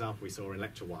motivating example we saw in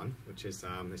Lecture 1, which is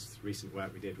this recent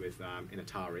work we did with in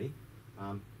Atari.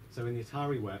 So in the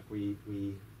Atari work,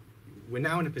 we're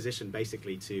now in a position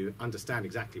basically to understand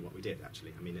exactly what we did,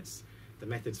 actually. I mean, the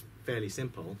method's fairly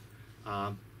simple,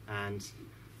 and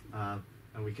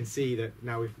we can see that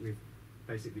now we've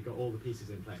basically got all the pieces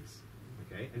in place.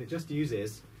 Okay, and it just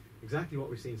uses exactly what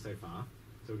we've seen so far.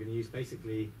 So we're going to use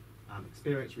basically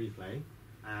experience replay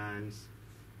and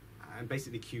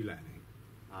basically Q learning.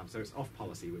 So it's off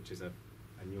policy, which is a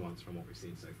nuance from what we've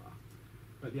seen so far.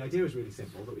 But the idea is really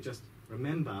simple, that we just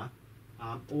remember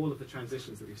all of the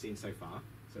transitions that we've seen so far.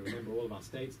 So remember all of our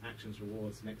states, actions,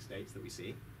 rewards, next states that we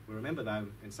see. We remember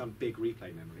them in some big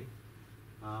replay memory.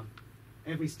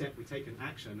 Every step we take an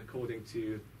action according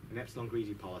to an epsilon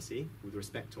greedy policy with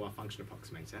respect to our function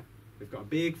approximator. We've got a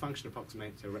big function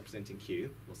approximator representing Q.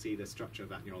 We'll see the structure of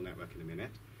that neural network in a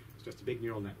minute. It's just a big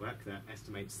neural network that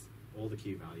estimates all the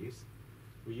Q values.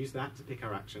 We use that to pick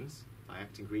our actions by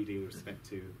acting greedily with respect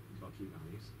to our Q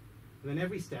values. And then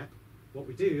every step, what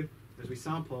we do is we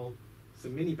sample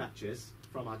some mini batches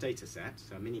from our data set.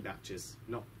 So mini batches,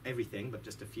 not everything, but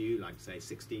just a few, like say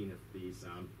 16 of these,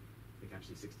 I think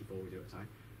actually 64 we do at a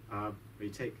time. We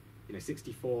take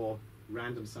 64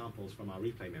 random samples from our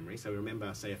replay memory. So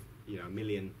remember, say, a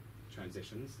million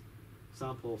transitions,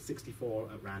 sample 64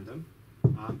 at random,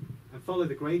 and follow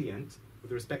the gradient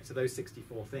with respect to those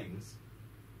 64 things.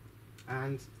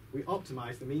 And we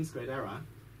optimize the mean squared error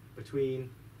between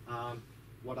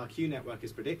what our Q network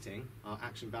is predicting, our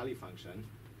action value function,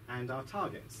 and our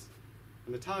targets.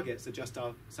 And the targets are just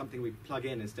something we plug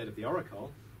in instead of the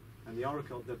oracle. And the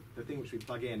oracle, the thing which we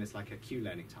plug in is like a Q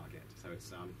learning target. So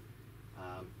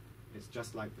it's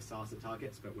just like the SARSA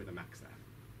targets, but with a max there.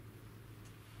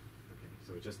 Okay,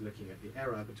 so we're just looking at the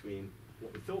error between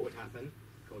what we thought would happen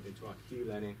according to our Q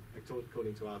learning,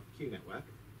 according to our Q network.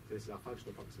 So this is our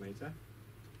functional approximator.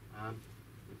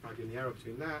 We plug in the error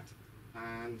between that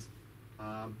and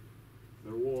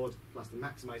the reward plus the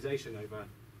maximization over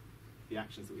the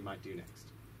actions that we might do next.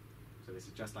 So this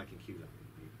is just like in Q learning.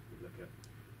 look at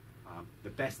the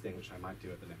best thing which I might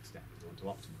do at the next step. We want to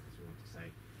optimize. We want to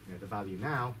say, the value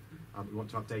now, we want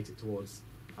to update it towards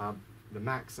the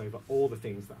max over all the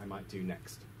things that I might do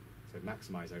next. So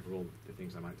maximize over all the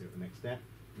things I might do at the next step.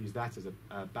 Use that as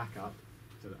a backup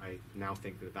so that I now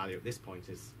think that the value at this point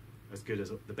is as good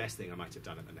as the best thing I might have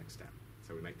done at the next step.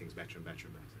 So we make things better and better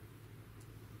and better.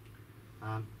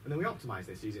 And then we optimize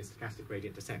this using stochastic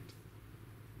gradient descent.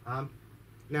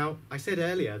 Now, I said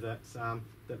earlier that,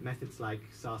 that methods like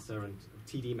SASA and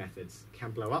TD methods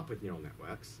can blow up with neural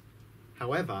networks.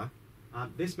 However,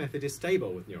 this method is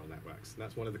stable with neural networks. And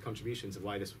that's one of the contributions of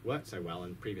why this worked so well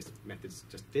and previous methods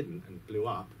just didn't and blew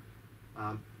up.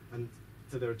 And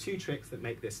so there are two tricks that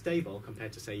make this stable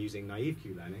compared to, say, using naive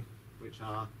Q-learning, which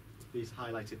are these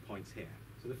highlighted points here.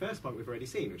 So the first point we've already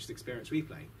seen, which is experience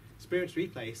replay. Experience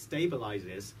replay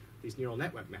stabilizes these neural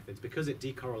network methods because it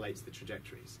decorrelates the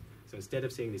trajectories. So instead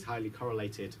of seeing these highly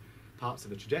correlated parts of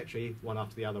the trajectory, one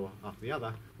after the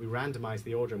other, we randomize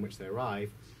the order in which they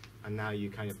arrive, and now you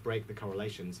kind of break the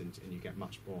correlations and you get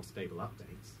much more stable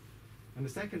updates. And the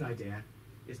second idea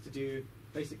is to do,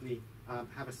 basically,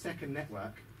 have a second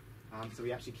network. So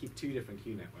we actually keep two different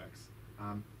Q networks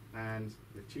and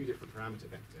with two different parameter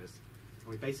vectors. And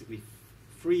we basically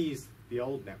freeze the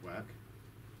old network.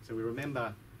 So we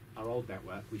remember our old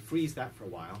network, we freeze that for a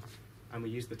while, and we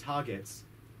use the targets.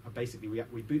 Basically,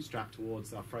 we bootstrap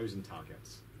towards our frozen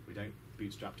targets. We don't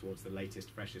bootstrap towards the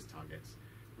latest, freshest targets.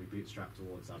 We bootstrap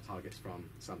towards our targets from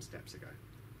some steps ago.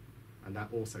 And that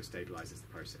also stabilizes the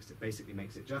process. It basically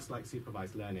makes it just like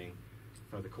supervised learning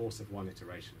for the course of one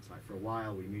iteration. It's like for a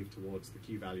while we move towards the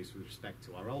Q values with respect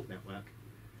to our old network.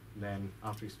 And then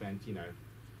after we've spent, a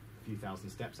few thousand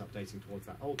steps updating towards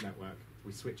that old network,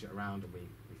 we switch it around and we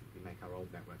make our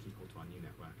old network equal to our new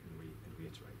network and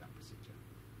reiterate that procedure.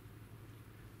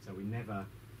 So we never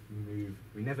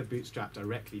bootstrap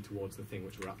directly towards the thing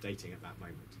which we're updating at that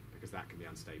moment, because that can be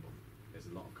unstable. There's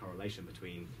a lot of correlation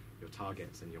between your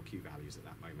targets and your Q values at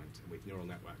that moment. And with neural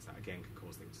networks, that again can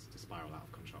cause things to spiral out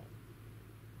of control.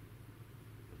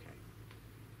 Okay.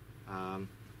 I'm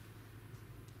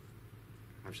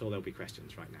sure there'll be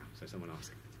questions right now, so someone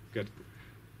ask. Good.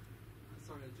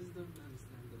 Sorry, I just don't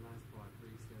understand the last part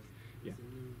where you said it's a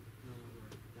new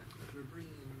network that we're bringing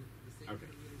in the same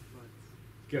techniques, but...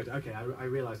 Good, okay, I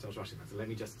realized I was rushing that, so let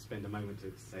me just spend a moment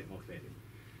to say it more clearly.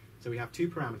 So we have two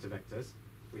parameter vectors.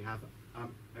 We have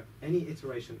any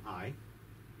iteration I.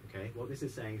 Okay, what this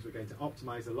is saying is we're going to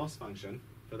optimize the loss function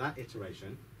for that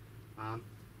iteration. And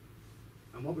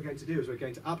what we're going to do is we're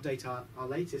going to update our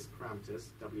latest parameters,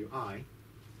 Wi.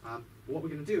 What we're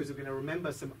going to do is we're going to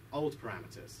remember some old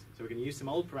parameters. So we're going to use some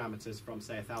old parameters from,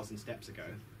 say, 1,000 steps ago.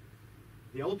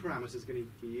 The old parameters are going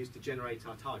to be used to generate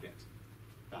our target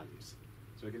values.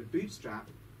 So we're going to bootstrap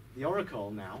the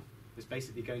oracle now. Is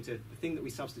basically going to, the thing that we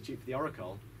substitute for the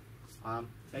oracle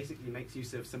basically makes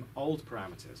use of some old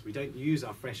parameters. We don't use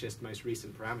our freshest, most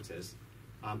recent parameters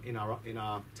in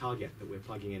our target that we're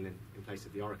plugging in place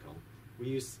of the oracle. We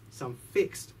use some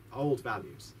fixed old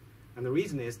values. And the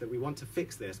reason is that we want to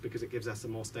fix this because it gives us a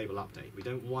more stable update. We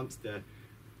don't want the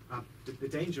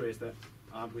danger is that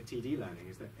with TD learning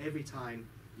is that every time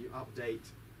you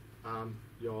update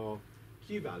your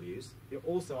Q values, you're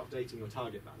also updating your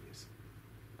target values.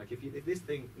 Like if this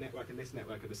network and this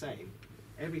network are the same,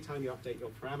 every time you update your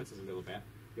parameters a little bit,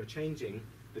 you're changing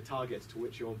the targets to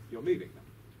which you're moving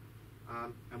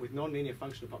them. And with nonlinear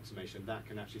function approximation, that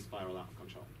can actually spiral out of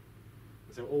control.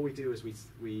 And so all we do is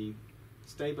we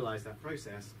stabilize that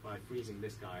process by freezing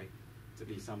this guy to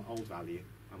be some old value,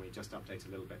 and we just update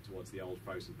a little bit towards the old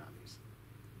frozen values.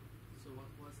 So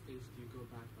what stage do you go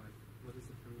back by? What is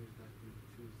the parameter that you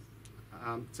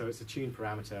choose? So it's a tune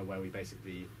parameter where we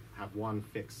basically have one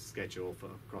fixed schedule for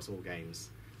across all games,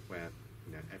 where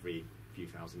every few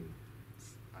thousand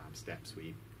steps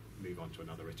we move on to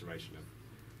another iteration of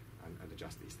and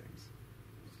adjust these things.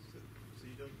 So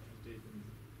you don't update them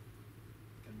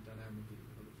kind of dynamically,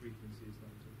 or the frequency is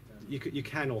not dynamic? You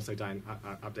can also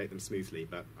update them smoothly,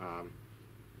 but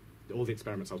all the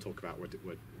experiments I'll talk about were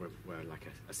like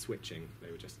a switching.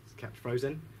 They were just kept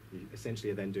frozen. You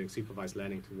essentially are then doing supervised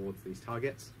learning towards these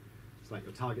targets. It's like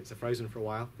your targets are frozen for a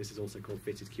while. This is also called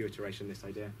fitted Q iteration, this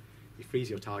idea. You freeze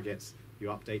your targets, you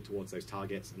update towards those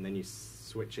targets, and then you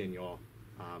switch in your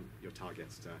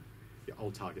targets to, your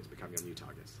old targets become your new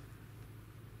targets.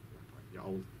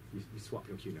 You swap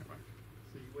your Q network.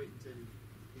 So you wait until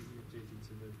you update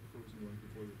into the frozen one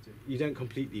before you update? You don't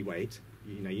completely wait.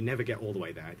 You never get all the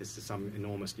way there. This is some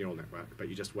enormous neural network, but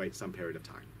you just wait some period of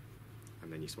time,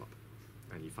 and then you swap,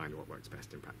 and you find what works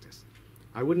best in practice.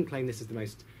 I wouldn't claim this is the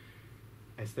most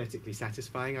aesthetically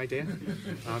satisfying idea.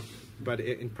 But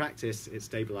in practice, it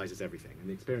stabilizes everything. And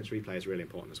the experience replay is really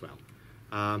important as well.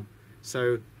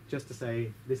 So just to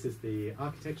say, this is the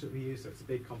architecture that we use. So it's a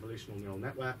big convolutional neural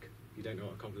network. If you don't know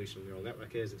what a convolutional neural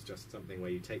network is, it's just something where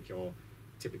you take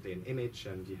typically an image,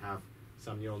 and you have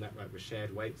some neural network with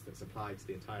shared weights that's applied to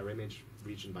the entire image,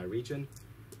 region by region.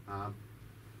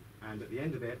 And at the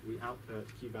end of it, we output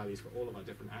Q values for all of our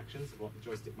different actions of what the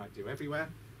joystick might do everywhere.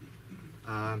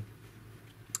 And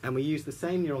we use the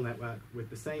same neural network with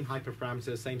the same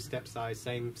hyperparameters, same step size,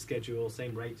 same schedule,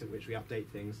 same rate at which we update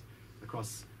things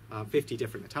across 50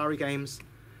 different Atari games.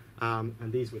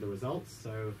 And these were the results.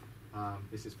 So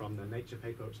this is from the Nature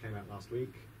paper, which came out last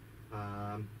week.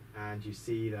 And you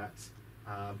see that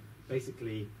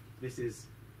basically this is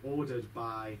ordered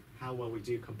by how well we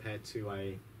do compared to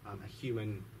a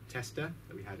human tester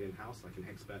that we had in-house, like an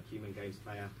expert human games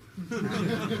player.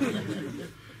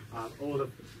 All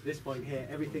of this point here,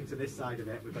 everything to this side of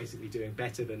it, we're basically doing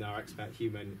better than our expert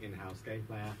human in-house game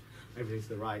player. Everything to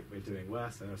the right, we're doing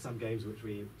worse. There are some games which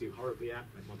we do horribly at,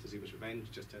 like Montezuma's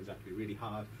Revenge, just turns out to be really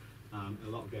hard. And a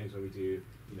lot of games where we do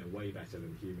way better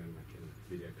than human, like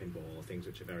in video pinball, or things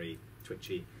which are very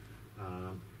twitchy.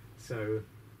 So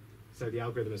the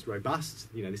algorithm is robust.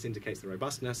 This indicates the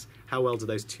robustness. How well do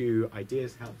those two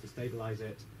ideas help to stabilize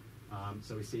it?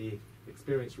 So we see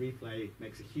experience replay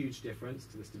makes a huge difference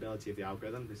to the stability of the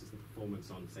algorithm. This is the performance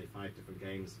on, say, 5 different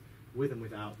games, with and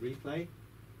without replay,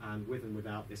 and with and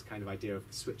without this kind of idea of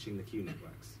switching the Q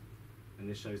networks. And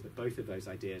this shows that both of those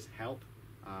ideas help,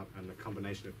 and the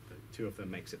combination of the two of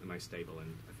them makes it the most stable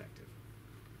and effective.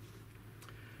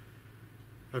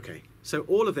 Okay, so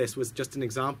all of this was just an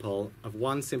example of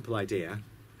one simple idea,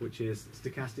 which is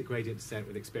stochastic gradient descent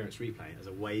with experience replay as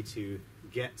a way to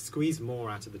squeeze more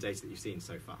out of the data that you've seen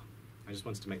so far. I just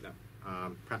wanted to make that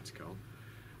practical.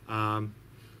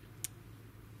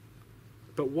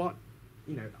 But what,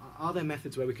 are there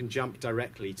methods where we can jump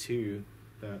directly to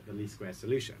the least square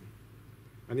solution?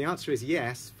 And the answer is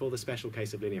yes, for the special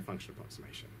case of linear function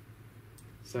approximation.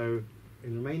 So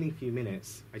in the remaining few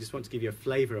minutes, I just want to give you a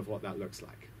flavor of what that looks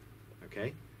like.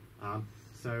 Okay?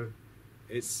 So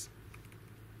it's...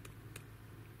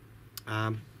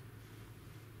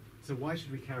 So why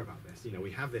should we care about this?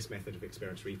 We have this method of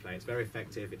experience replay. It's very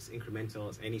effective. It's incremental.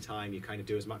 It's any time. You kind of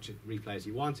do as much replay as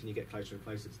you want, and you get closer and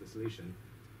closer to the solution.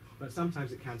 But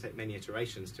sometimes it can take many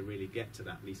iterations to really get to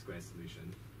that least square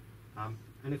solution.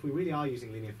 And if we really are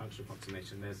using linear function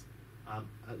approximation, there's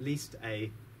at least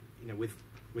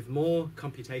with more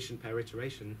computation per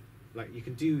iteration, like you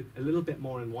can do a little bit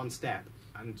more in one step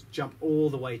and jump all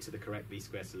the way to the correct least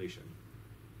square solution,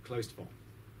 closed form.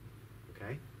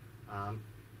 Okay.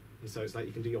 And so it's like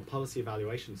you can do your policy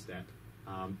evaluation step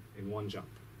in one jump.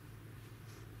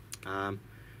 And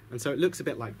so it looks a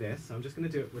bit like this. So I'm just going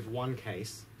to do it with one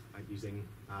case, like using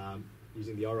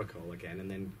the oracle again,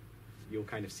 and then you'll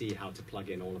kind of see how to plug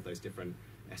in all of those different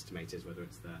estimators, whether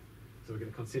it's so we're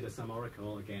going to consider some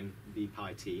oracle, again, v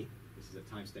pi t. This is at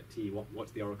time step t. What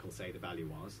does the oracle say the value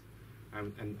was?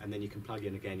 And then you can plug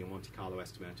in, again, your Monte Carlo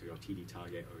estimate, or your TD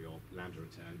target, or your lambda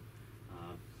return.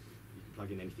 You can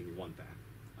plug in anything you want there.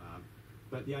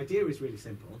 But the idea is really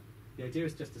simple. The idea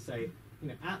is just to say,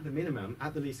 at the minimum,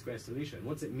 at the least square solution,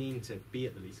 what does it mean to be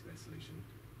at the least square solution?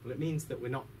 Well, it means that we're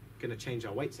not going to change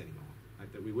our weights anymore.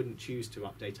 Like that we wouldn't choose to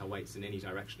update our weights in any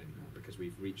direction anymore because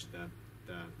we've reached the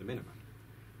minimum.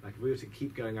 Like if we were to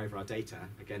keep going over our data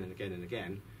again and again and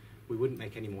again, we wouldn't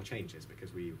make any more changes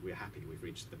because we're happy we've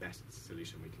reached the best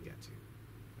solution we can get to.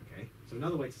 Okay? So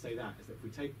another way to say that is that if we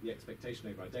take the expectation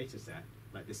over our data set,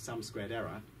 like this sum squared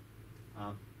error,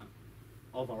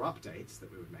 of our updates that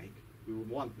we would make, we would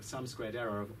want the sum squared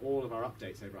error of all of our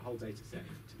updates over a whole data set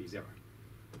to be 0.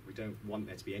 We don't want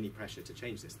there to be any pressure to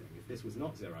change this thing. If this was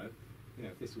not 0,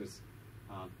 if this was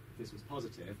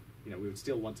positive, we would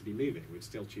still want to be moving. We'd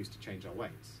still choose to change our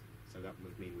weights. So that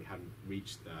would mean we hadn't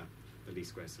reached the least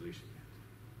square solution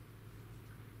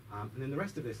yet. And then the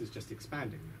rest of this is just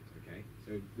expanding that. Okay,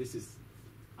 so this is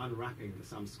unwrapping the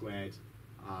sum squared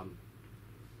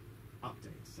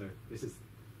update. So this is,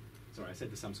 sorry, I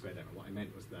said the sum squared error. What I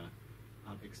meant was the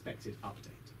expected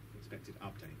update. Expected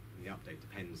update, and the update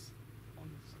depends on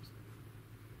the sum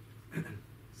squared.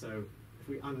 So if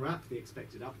we unwrap the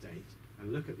expected update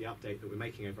and look at the update that we're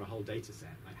making over a whole data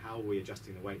set, like how are we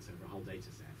adjusting the weights over a whole data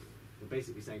set, we're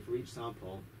basically saying for each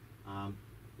sample,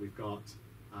 we've got,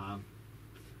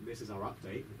 this is our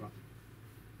update. We've got,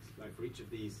 like for each of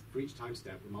these, for each time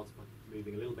step, we're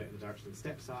moving a little bit in the direction of the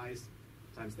step size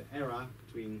times the error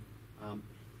between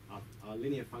our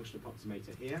linear function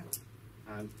approximator here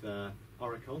and the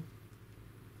oracle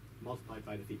multiplied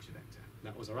by the feature vector.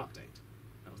 That was our update.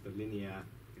 That was the linear.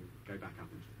 You can go back up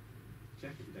and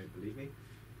check if you don't believe me.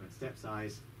 But step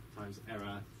size times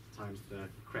error times the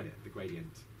credit, the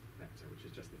gradient vector, which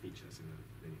is just the features in the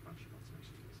linear function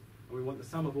approximation case. And we want the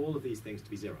sum of all of these things to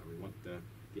be 0. We want the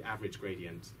average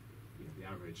gradient, the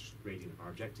average gradient of our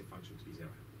objective function to be 0.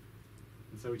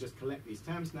 And so we just collect these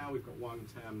terms now. We've got one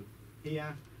term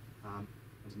here.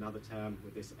 There's another term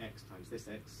with this x times this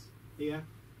x here.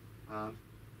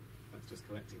 That's just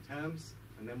collecting terms.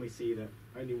 And then we see that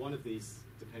only one of these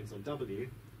depends on w.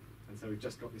 And so we've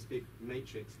just got this big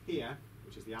matrix here,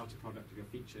 which is the outer product of your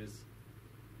features.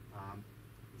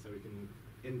 So we can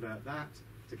invert that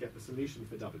to get the solution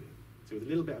for w. So with a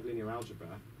little bit of linear algebra,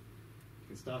 you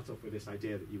can start off with this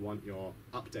idea that you want your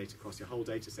update across your whole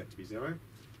data set to be 0.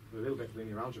 With a little bit of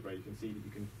linear algebra, you can see that you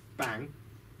can bang,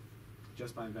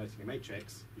 just by inverting a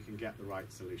matrix, you can get the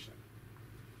right solution.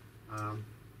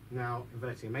 Now,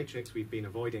 inverting a matrix, we've been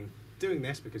avoiding doing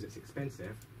this because it's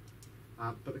expensive.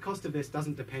 But the cost of this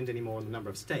doesn't depend anymore on the number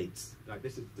of states. Like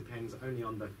this depends only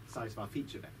on the size of our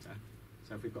feature vector.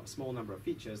 So if we've got a small number of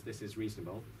features, this is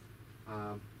reasonable.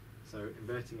 So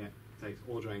inverting it takes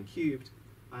order n cubed.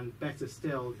 And better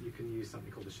still, you can use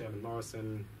something called the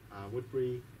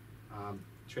Sherman-Morrison-Woodbury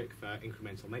trick for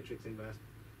incremental matrix inverse.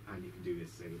 And you can do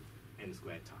this in n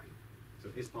squared time. So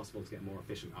it is possible to get a more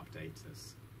efficient update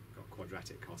that's got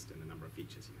quadratic cost in the number of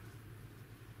features you have.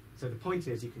 So the point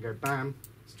is you can go bam,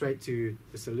 straight to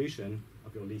the solution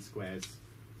of your least squares.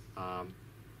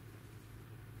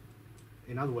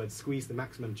 In other words, squeeze the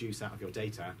maximum juice out of your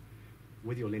data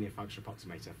with your linear function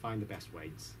approximator, find the best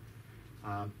weights.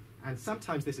 And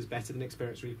sometimes this is better than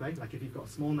experience replay. Like if you've got a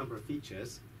small number of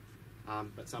features,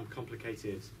 but some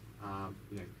complicated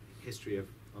history of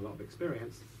a lot of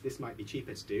experience, this might be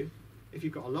cheaper to do. If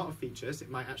you've got a lot of features, it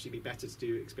might actually be better to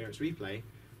do experience replay.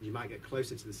 You might get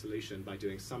closer to the solution by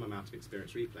doing some amount of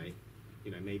experience replay.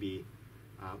 Maybe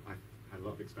I've had a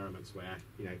lot of experiments where,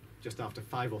 just after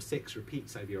 5 or 6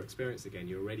 repeats over your experience again,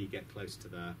 you already get close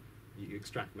to you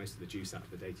extract most of the juice out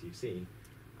of the data you've seen.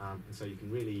 And so you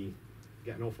can really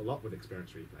get an awful lot with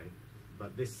experience replay.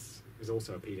 But this is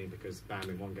also appealing because, bam,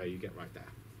 in one go you get right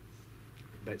there.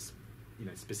 That's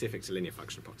specific to linear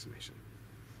function approximation.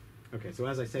 Okay, so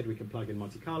as I said, we can plug in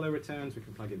Monte Carlo returns, we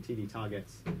can plug in TD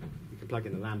targets, we can plug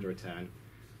in the lambda return,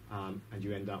 and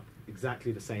you end up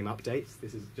exactly the same updates.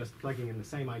 This is just plugging in the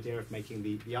same idea of making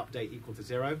the update equal to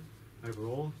 0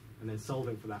 overall, and then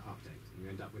solving for that update. And you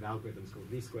end up with algorithms called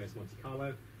least squares Monte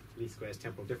Carlo, least squares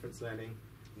temporal difference learning,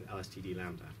 and LSTD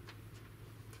lambda.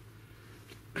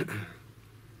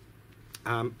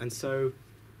 And so,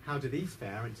 how do these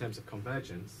fare in terms of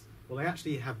convergence? Well, they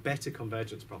actually have better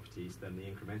convergence properties than the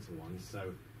incremental ones.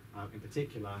 So, in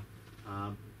particular,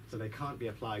 so they can't be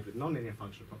applied with nonlinear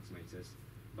function approximators,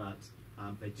 but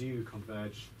they do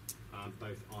converge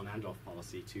both on and off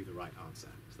policy to the right answer.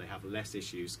 So they have less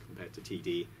issues compared to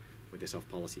TD with this off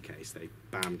policy case. They,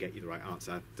 bam, get you the right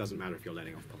answer. Doesn't matter if you're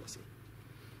learning off policy.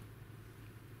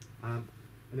 And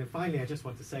then finally, I just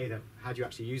want to say that how do you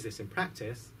actually use this in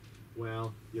practice?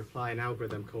 Well, you apply an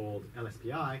algorithm called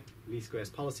LSPI, least squares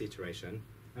policy iteration.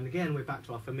 And again, we're back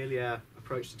to our familiar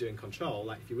approach to doing control.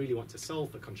 Like if you really want to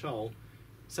solve for control,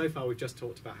 so far we've just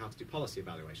talked about how to do policy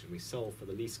evaluation. We solve for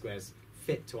the least squares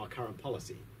fit to our current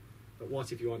policy. But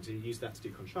what if you want to use that to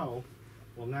do control?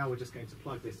 Well, now we're just going to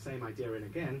plug this same idea in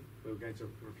again. We're going to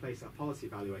replace our policy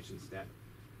evaluation step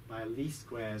by a least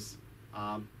squares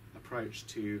approach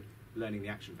to learning the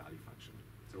action value function.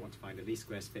 So we want to find a least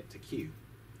squares fit to Q.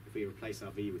 If we replace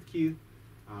our V with Q,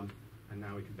 and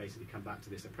now we can basically come back to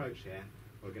this approach here.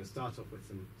 We're going to start off with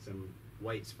some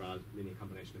weights for our linear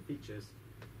combination of features,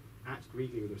 act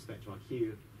greedily with respect to our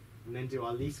Q, and then do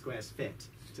our least squares fit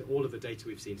to all of the data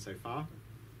we've seen so far,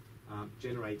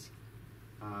 generate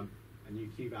a new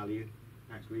Q value,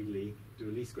 act greedily, do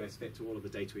a least squares fit to all of the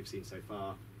data we've seen so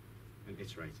far, and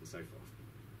iterate and so forth.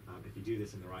 If you do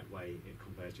this in the right way, it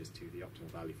converges to the optimal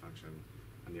value function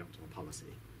and the optimal policy.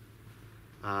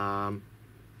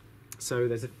 So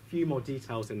there's a few more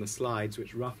details in the slides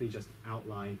which roughly just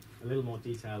outline a little more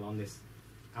detail on this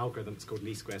algorithm. It's called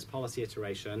least squares policy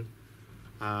iteration.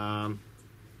 And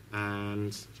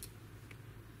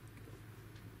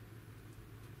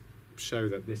show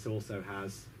that this also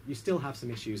has, you still have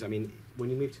some issues. I mean, when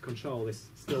you move to control, this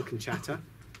still can chatter.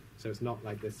 So it's not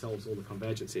like this solves all the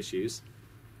convergence issues.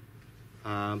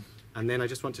 And then I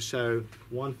just want to show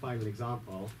one final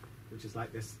example, which is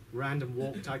like this random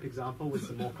walk type example with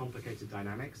some more complicated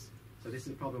dynamics. So this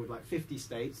is a problem with like 50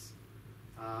 states,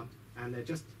 and they're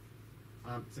just,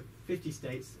 so 50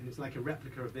 states, and it's like a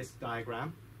replica of this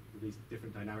diagram with these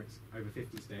different dynamics over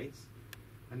 50 states.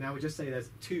 And now we just say there's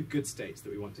 2 good states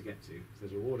that we want to get to. So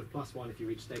there's a reward of +1 if you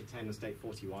reach state 10 and state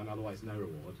 41, otherwise no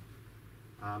reward.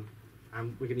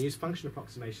 And we're going to use function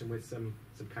approximation with some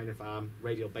kind of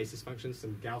radial basis functions,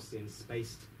 some Gaussian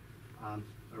spaced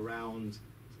around,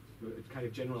 kind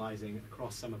of generalizing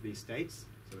across some of these states.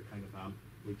 So we're kind of,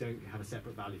 we don't have a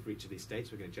separate value for each of these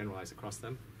states, we're going to generalize across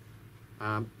them.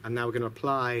 And now we're going to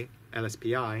apply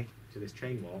LSPI to this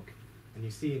chain walk. And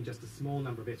you see in just a small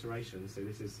number of iterations, so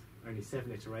this is only 7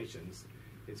 iterations,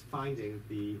 it's finding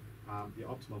the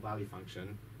optimal value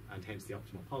function and hence the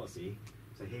optimal policy.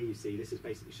 So here you see this is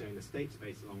basically showing the state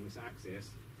space along this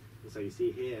axis. And so you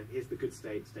see here's the good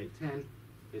state, state 10,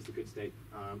 here's the good state,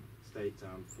 state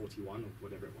 41 or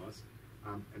whatever it was.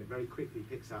 And it very quickly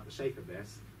picks out the shape of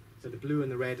this. So the blue and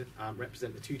the red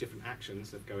represent the 2 different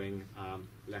actions of going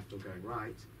left or going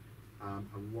right.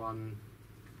 And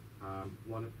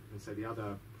so the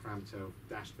other parameter of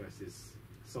dashed versus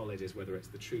solid is whether it's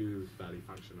the true value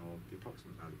function or the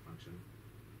approximate value function.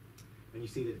 And you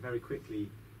see that it very quickly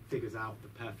figures out the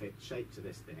perfect shape to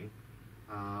this thing.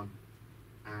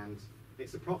 And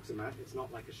it's approximate, it's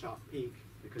not like a sharp peak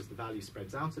because the value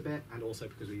spreads out a bit, and also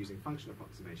because we're using function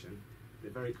approximation.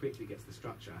 It very quickly gets the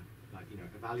structure, like, you know,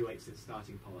 evaluates its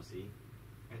starting policy,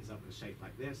 ends up with a shape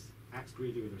like this, acts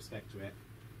greedy with respect to it,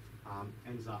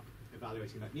 ends up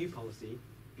evaluating that new policy,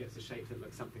 gets a shape that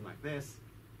looks something like this,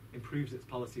 improves its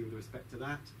policy with respect to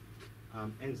that,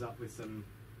 ends up with some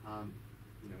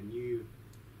new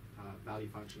value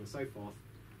function and so forth,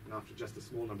 and after just a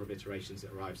small number of iterations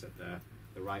it arrives at the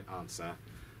right answer,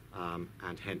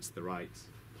 and hence the right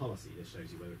policy. This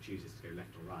shows you whether it chooses to go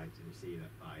left or right, and you see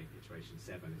that by iteration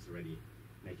 7 it's already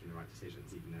making the right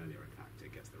decisions. Even earlier, in fact,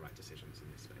 it gets the right decisions in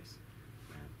this space.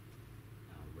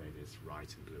 Red is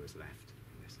right and blue is left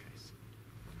in this case.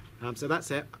 So that's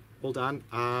it, all done.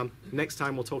 Next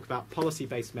time we'll talk about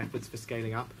policy-based methods for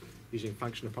scaling up using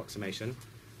function approximation.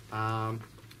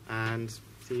 And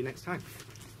see you next time.